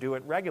wants us to do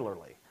it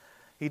regularly.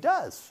 He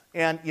does.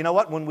 And you know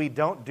what? When we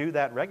don't do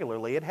that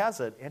regularly, it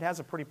has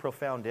a pretty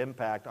profound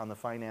impact on the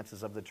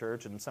finances of the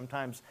church. And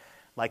sometimes,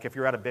 like if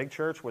you're at a big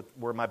church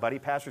where my buddy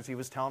pastors, he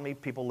was telling me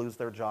people lose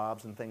their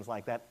jobs and things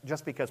like that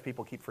just because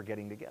people keep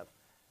forgetting to give.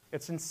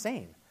 It's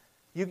insane.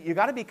 You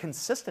got to be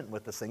consistent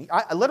with this thing.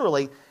 I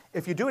literally,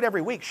 if you do it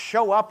every week,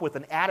 show up with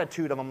an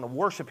attitude of I'm going to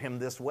worship him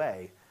this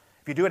way.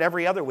 If you do it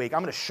every other week,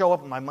 I'm going to show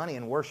up with my money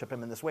and worship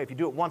him in this way. If you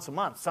do it once a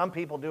month, some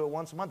people do it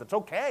once a month. It's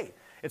okay.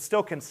 It's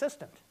still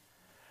consistent.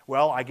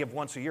 Well, I give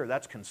once a year.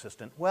 That's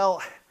consistent.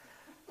 Well,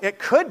 it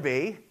could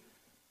be,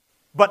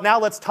 but now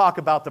let's talk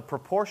about the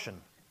proportion.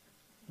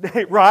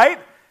 Right?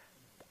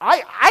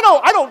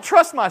 I don't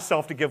trust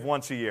myself to give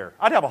once a year.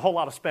 I'd have a whole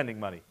lot of spending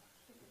money.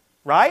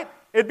 Right?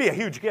 It'd be a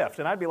huge gift,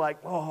 and I'd be like,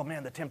 oh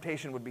man, the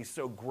temptation would be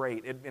so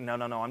great. No,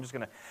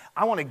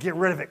 I want to get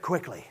rid of it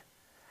quickly.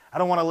 I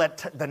don't want to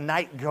let the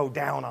night go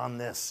down on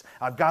this.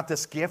 I've got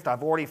this gift.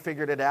 I've already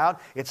figured it out.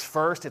 It's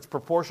first. It's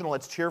proportional.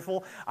 It's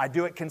cheerful. I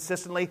do it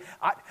consistently.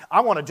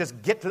 I want to just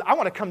I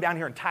want to come down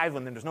here and tithe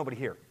when there's nobody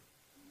here.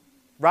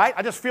 Right?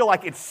 I just feel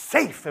like it's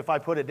safe if I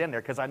put it in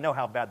there because I know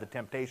how bad the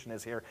temptation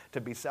is here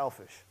to be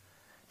selfish.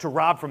 To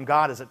rob from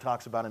God, as it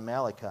talks about in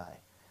Malachi.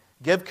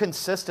 Give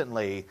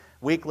consistently,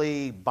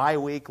 weekly,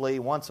 bi-weekly,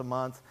 once a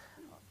month.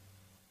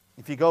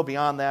 If you go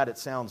beyond that, it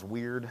sounds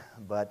weird,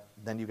 but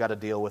then you've got to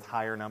deal with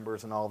higher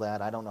numbers and all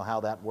that. I don't know how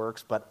that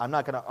works, but I'm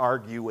not going to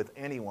argue with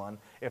anyone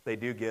if they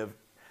do give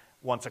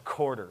once a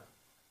quarter.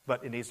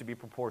 But it needs to be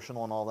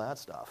proportional and all that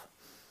stuff.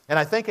 And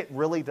I think it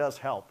really does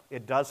help.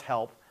 It does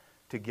help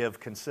to give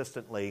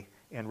consistently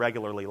and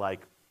regularly,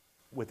 like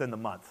within the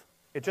month.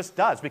 It just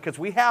does, because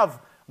we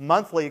have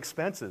monthly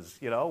expenses.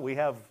 We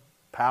have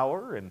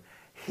power and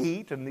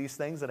heat and these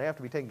things that have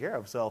to be taken care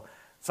of. So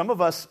some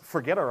of us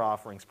forget our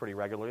offerings pretty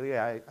regularly.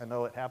 I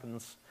know it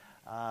happens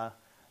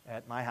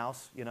at my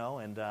house,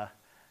 and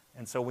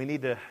so we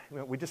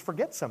just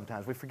forget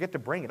sometimes. We forget to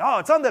bring it. Oh,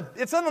 it's on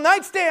the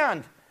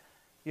nightstand.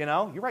 You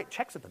write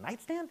checks at the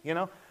nightstand.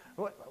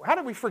 How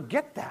did we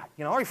forget that?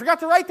 Or you forgot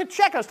to write the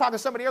check. I was talking to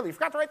somebody earlier. You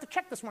forgot to write the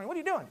check this morning. What are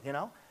you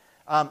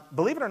doing?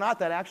 Believe it or not,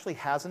 that actually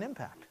has an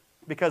impact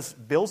because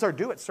bills are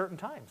due at certain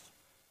times.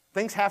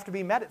 Things have to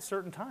be met at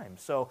certain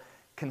times. So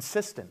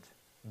consistent.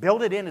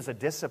 Build it in as a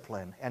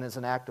discipline and as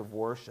an act of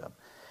worship.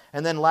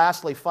 And then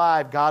lastly,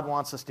 5, God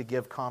wants us to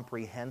give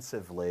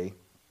comprehensively.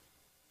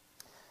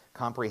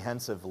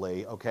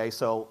 Comprehensively, okay?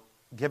 So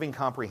giving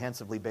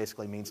comprehensively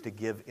basically means to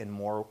give in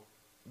more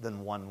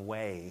than one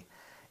way.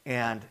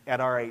 And at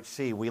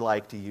RHC, we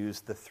like to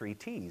use the 3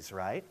 T's,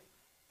 right?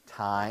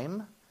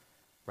 Time,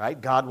 right?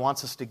 God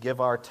wants us to give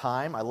our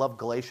time. I love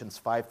Galatians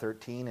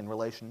 5:13 in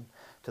relation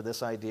to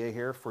this idea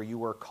here. For you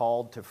were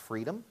called to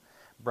freedom.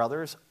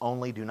 Brothers,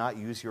 only do not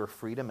use your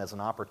freedom as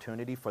an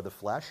opportunity for the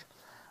flesh,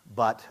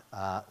 but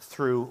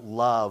through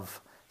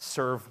love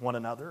serve one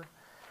another.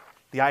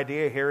 The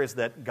idea here is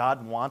that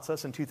God wants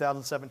us in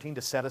 2017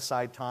 to set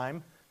aside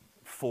time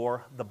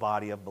for the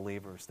body of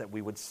believers, that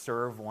we would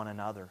serve one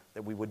another,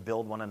 that we would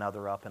build one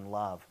another up in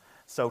love.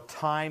 So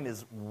time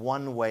is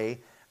one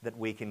way that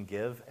we can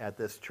give at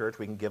this church.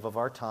 We can give of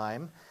our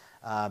time.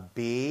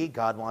 B,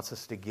 God wants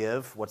us to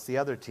give, what's the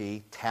other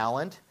T?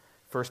 Talent.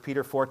 1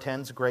 Peter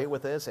 4:10 is great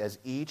with this. As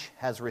each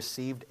has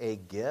received a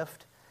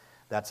gift,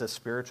 that's a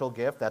spiritual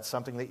gift. That's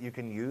something that you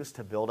can use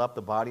to build up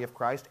the body of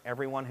Christ.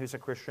 Everyone who's a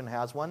Christian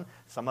has one.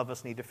 Some of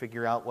us need to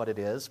figure out what it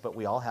is, but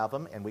we all have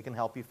them, and we can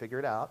help you figure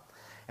it out.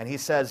 And he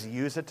says,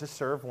 use it to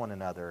serve one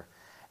another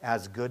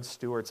as good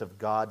stewards of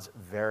God's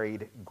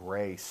varied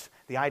grace.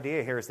 The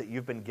idea here is that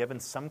you've been given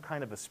some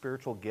kind of a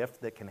spiritual gift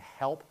that can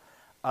help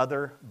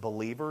other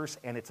believers,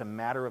 and it's a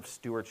matter of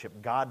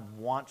stewardship. God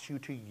wants you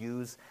to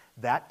use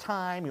that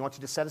time. He wants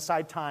you to set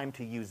aside time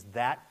to use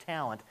that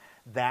talent,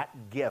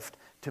 that gift,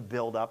 to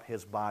build up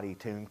his body,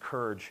 to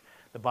encourage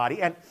the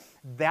body. And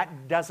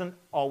that doesn't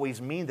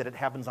always mean that it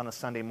happens on a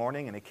Sunday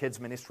morning in a kids'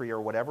 ministry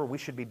or whatever. We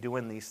should be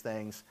doing these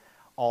things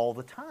all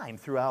the time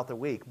throughout the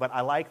week. But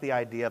I like the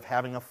idea of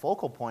having a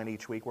focal point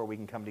each week where we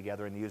can come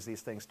together and use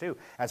these things too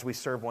as we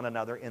serve one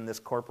another in this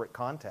corporate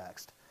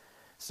context.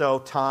 So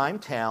time,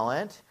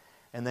 talent,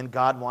 and then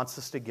God wants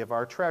us to give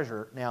our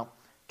treasure. Now,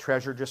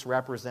 treasure just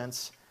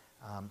represents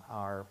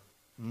our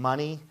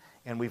money,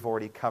 and we've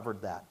already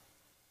covered that.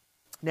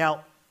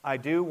 Now, I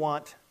do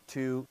want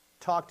to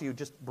talk to you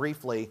just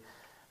briefly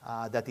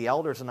that the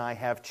elders and I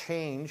have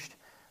changed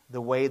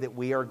the way that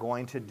we are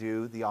going to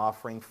do the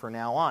offering from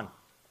now on.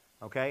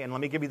 Okay? And let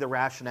me give you the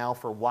rationale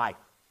for why.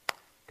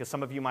 Because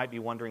some of you might be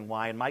wondering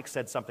why. And Mike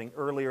said something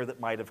earlier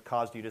that might have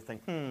caused you to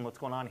think, what's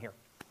going on here?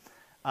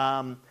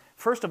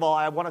 First of all,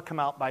 I want to come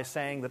out by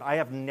saying that I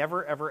have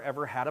never, ever,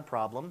 ever had a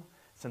problem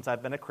since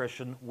I've been a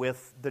Christian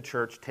with the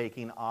church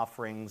taking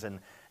offerings and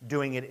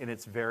doing it in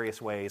its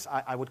various ways.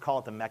 I would call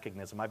it the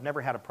mechanism. I've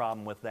never had a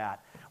problem with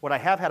that. What I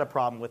have had a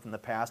problem with in the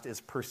past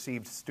is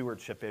perceived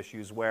stewardship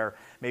issues where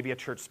maybe a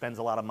church spends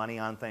a lot of money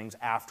on things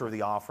after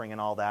the offering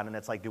and all that, and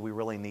it's like, do we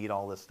really need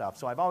all this stuff?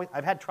 So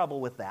I've had trouble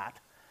with that,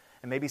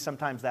 and maybe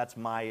sometimes that's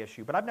my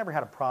issue, but I've never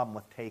had a problem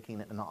with taking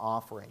it in an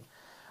offering.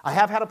 I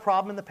have had a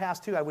problem in the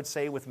past, too, I would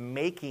say, with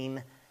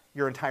making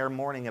your entire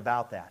morning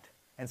about that.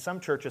 And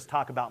some churches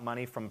talk about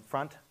money from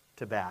front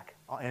to back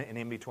and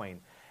in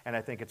between. And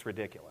I think it's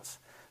ridiculous.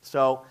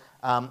 So,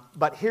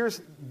 but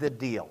here's the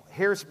deal.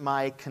 Here's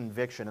my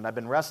conviction. And I've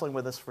been wrestling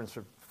with this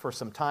for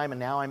some time, and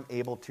now I'm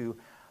able to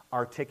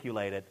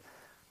articulate it.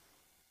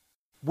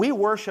 We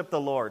worship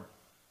the Lord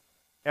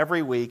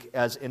every week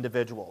as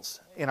individuals,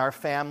 in our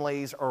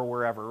families or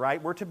wherever,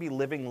 right? We're to be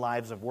living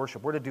lives of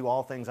worship. We're to do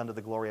all things unto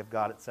the glory of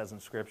God, it says in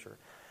Scripture.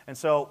 And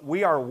so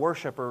we are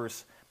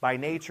worshipers by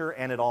nature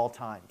and at all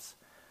times.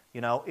 You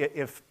know,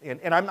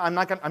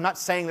 I'm not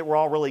saying that we're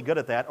all really good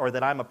at that or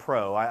that I'm a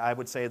pro. I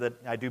would say that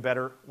I do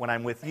better when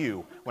I'm with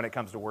you when it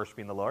comes to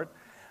worshiping the Lord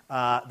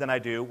than I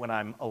do when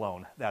I'm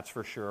alone, that's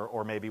for sure,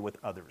 or maybe with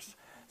others.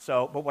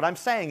 So, but what I'm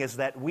saying is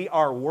that we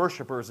are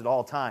worshipers at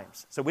all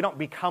times. So we don't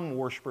become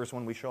worshipers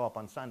when we show up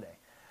on Sunday.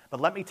 But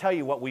let me tell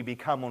you what we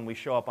become when we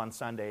show up on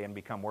Sunday and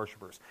become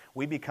worshipers.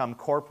 We become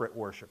corporate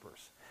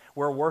worshipers.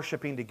 We're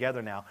worshiping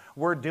together now.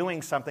 We're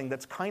doing something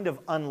that's kind of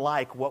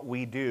unlike what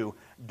we do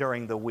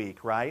during the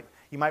week, right?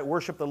 You might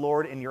worship the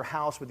Lord in your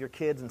house with your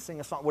kids and sing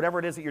a song, whatever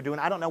it is that you're doing.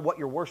 I don't know what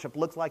your worship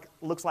looks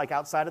like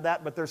outside of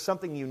that, but there's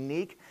something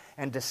unique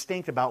and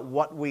distinct about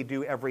what we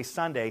do every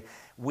Sunday.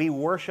 We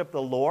worship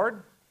the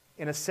Lord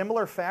in a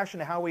similar fashion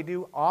to how we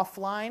do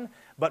offline,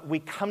 but we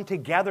come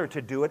together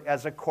to do it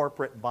as a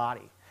corporate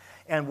body.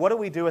 And what do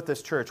we do at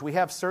this church? We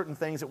have certain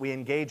things that we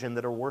engage in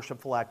that are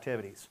worshipful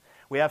activities.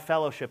 We have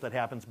fellowship that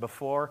happens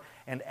before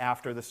and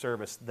after the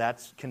service.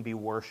 That can be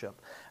worship.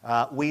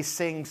 We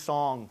sing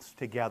songs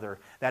together.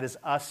 That is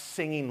us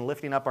singing,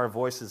 lifting up our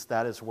voices.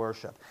 That is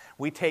worship.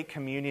 We take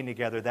communion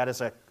together. That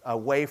is a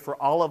way for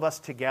all of us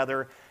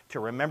together to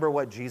remember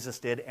what Jesus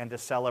did and to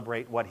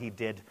celebrate what He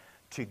did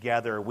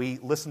together. We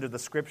listen to the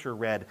Scripture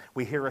read.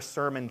 We hear a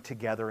sermon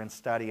together and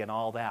study and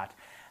all that.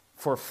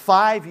 For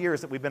 5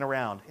 years that we've been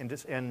around,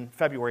 in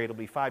February it'll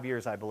be 5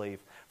 years, I believe.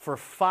 For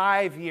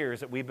 5 years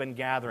that we've been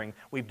gathering,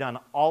 we've done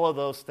all of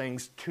those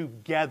things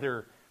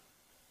together.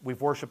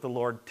 We've worshiped the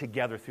Lord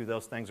together through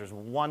those things. There's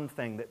one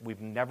thing that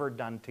we've never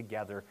done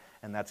together,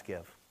 and that's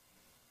give.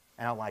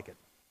 I don't like it.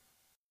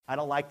 I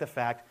don't like the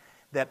fact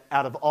that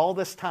out of all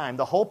this time,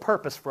 the whole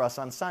purpose for us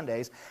on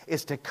Sundays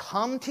is to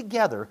come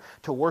together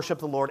to worship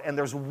the Lord, and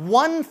there's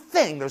one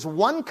thing, there's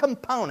one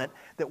component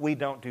that we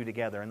don't do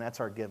together, and that's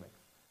our giving.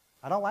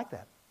 I don't like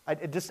that.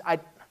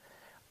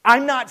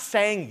 I'm not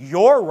saying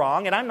you're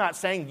wrong, and I'm not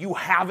saying you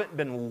haven't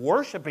been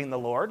worshiping the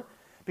Lord,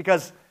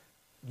 because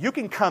you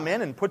can come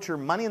in and put your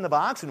money in the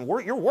box and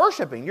you're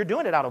worshiping. You're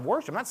doing it out of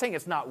worship. I'm not saying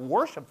it's not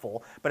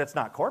worshipful, but it's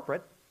not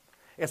corporate.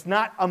 It's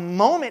not a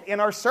moment in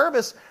our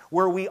service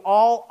where we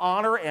all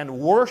honor and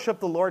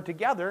worship the Lord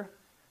together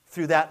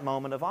through that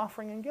moment of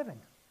offering and giving.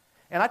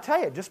 And I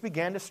tell you, it just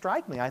began to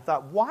strike me. I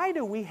thought,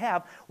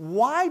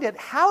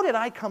 how did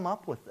I come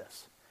up with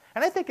this?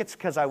 And I think it's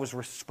because I was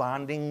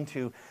responding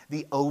to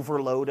the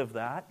overload of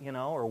that,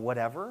 or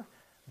whatever.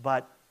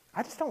 But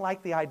I just don't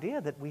like the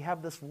idea that we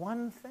have this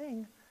one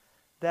thing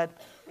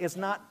that is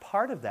not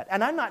part of that.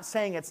 And I'm not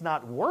saying it's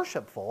not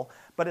worshipful,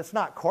 but it's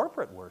not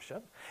corporate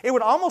worship. It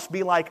would almost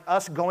be like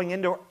us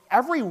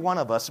every one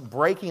of us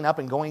breaking up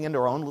and going into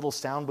our own little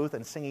sound booth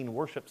and singing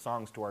worship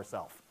songs to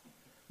ourselves.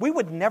 We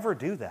would never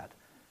do that.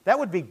 That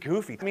would be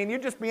goofy. I mean,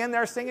 you'd just be in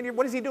there singing.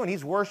 What is he doing?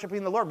 He's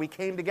worshiping the Lord. We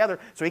came together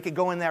so he could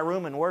go in that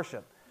room and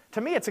worship.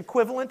 To me, it's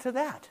equivalent to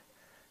that.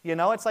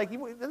 It's like,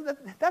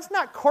 that's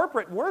not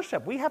corporate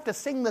worship. We have to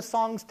sing the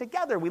songs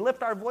together. We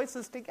lift our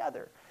voices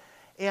together.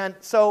 And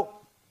so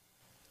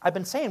I've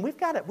been saying we've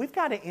got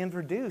to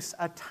introduce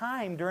a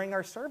time during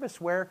our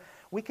service where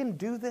we can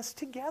do this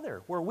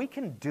together, where we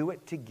can do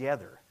it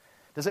together.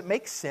 Does it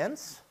make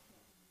sense?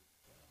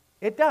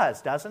 It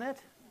does, doesn't it?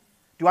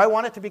 Do I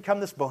want it to become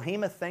this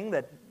behemoth thing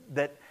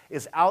that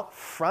is out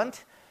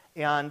front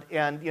and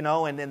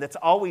that's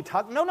all we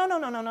talk.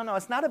 No.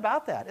 It's not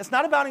about that. It's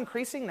not about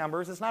increasing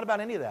numbers. It's not about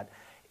any of that.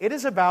 It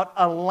is about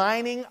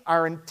aligning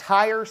our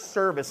entire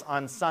service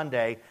on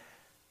Sunday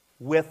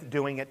with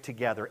doing it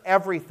together.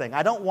 Everything.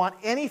 I don't want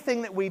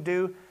anything that we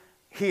do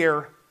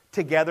here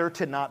together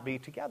to not be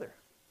together.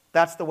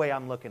 That's the way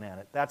I'm looking at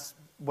it. That's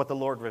what the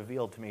Lord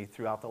revealed to me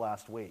throughout the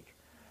last week.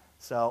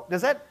 So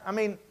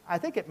I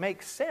think it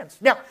makes sense.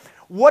 Now,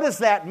 what does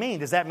that mean?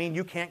 Does that mean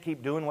you can't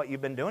keep doing what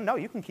you've been doing? No,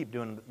 you can keep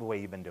doing it the way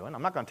you've been doing.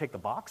 I'm not going to take the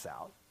box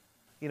out.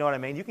 You know what I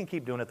mean? You can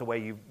keep doing it the way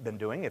you've been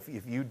doing. If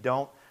you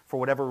don't, for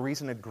whatever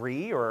reason,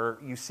 agree or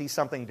you see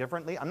something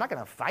differently, I'm not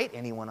going to fight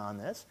anyone on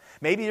this.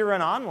 Maybe you're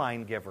an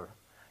online giver.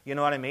 You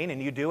know what I mean?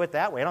 And you do it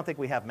that way. I don't think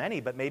we have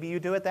many, but maybe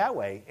you do it that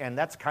way. And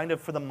that's kind of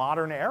for the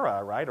modern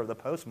era, right? Or the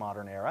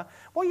postmodern era.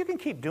 Well, you can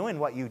keep doing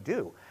what you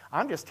do.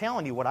 I'm just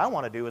telling you what I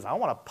want to do is I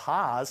want to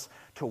pause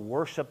to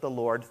worship the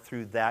Lord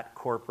through that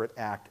corporate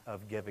act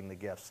of giving the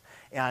gifts.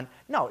 And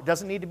no, it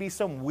doesn't need to be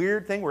some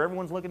weird thing where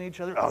everyone's looking at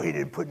each other, oh, he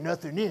didn't put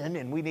nothing in,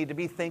 and we need to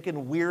be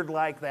thinking weird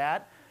like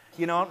that.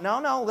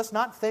 No, let's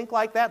not think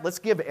like that. Let's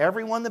give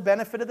everyone the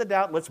benefit of the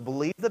doubt. Let's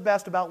believe the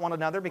best about one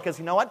another because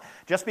you know what?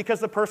 Just because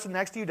the person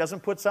next to you doesn't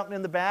put something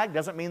in the bag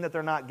doesn't mean that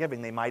they're not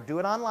giving. They might do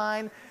it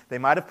online. They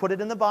might have put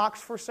it in the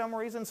box for some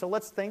reason. So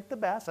let's think the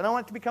best. I don't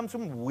want it to become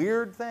some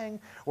weird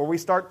thing where we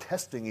start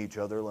testing each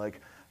other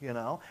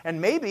And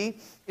maybe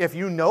if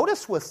you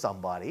notice with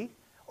somebody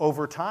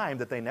over time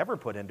that they never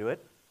put into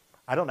it,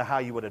 I don't know how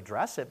you would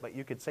address it, but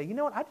you could say, you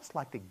know what? I just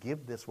like to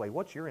give this way.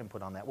 What's your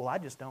input on that? Well, I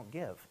just don't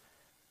give.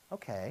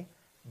 Okay,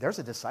 there's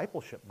a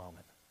discipleship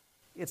moment.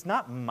 It's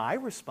not my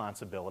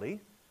responsibility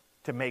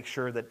to make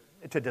sure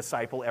to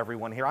disciple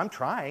everyone here. I'm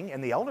trying,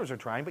 and the elders are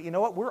trying, but you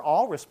know what? We're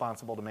all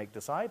responsible to make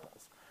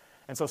disciples.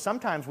 And so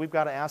sometimes we've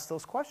got to ask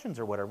those questions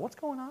or whatever. What's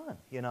going on,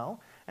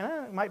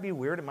 And it might be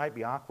weird, it might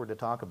be awkward to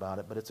talk about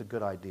it, but it's a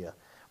good idea.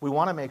 We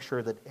want to make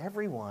sure that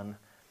everyone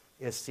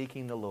is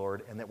seeking the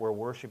Lord and that we're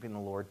worshiping the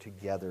Lord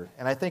together.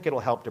 And I think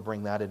it'll help to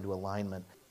bring that into alignment.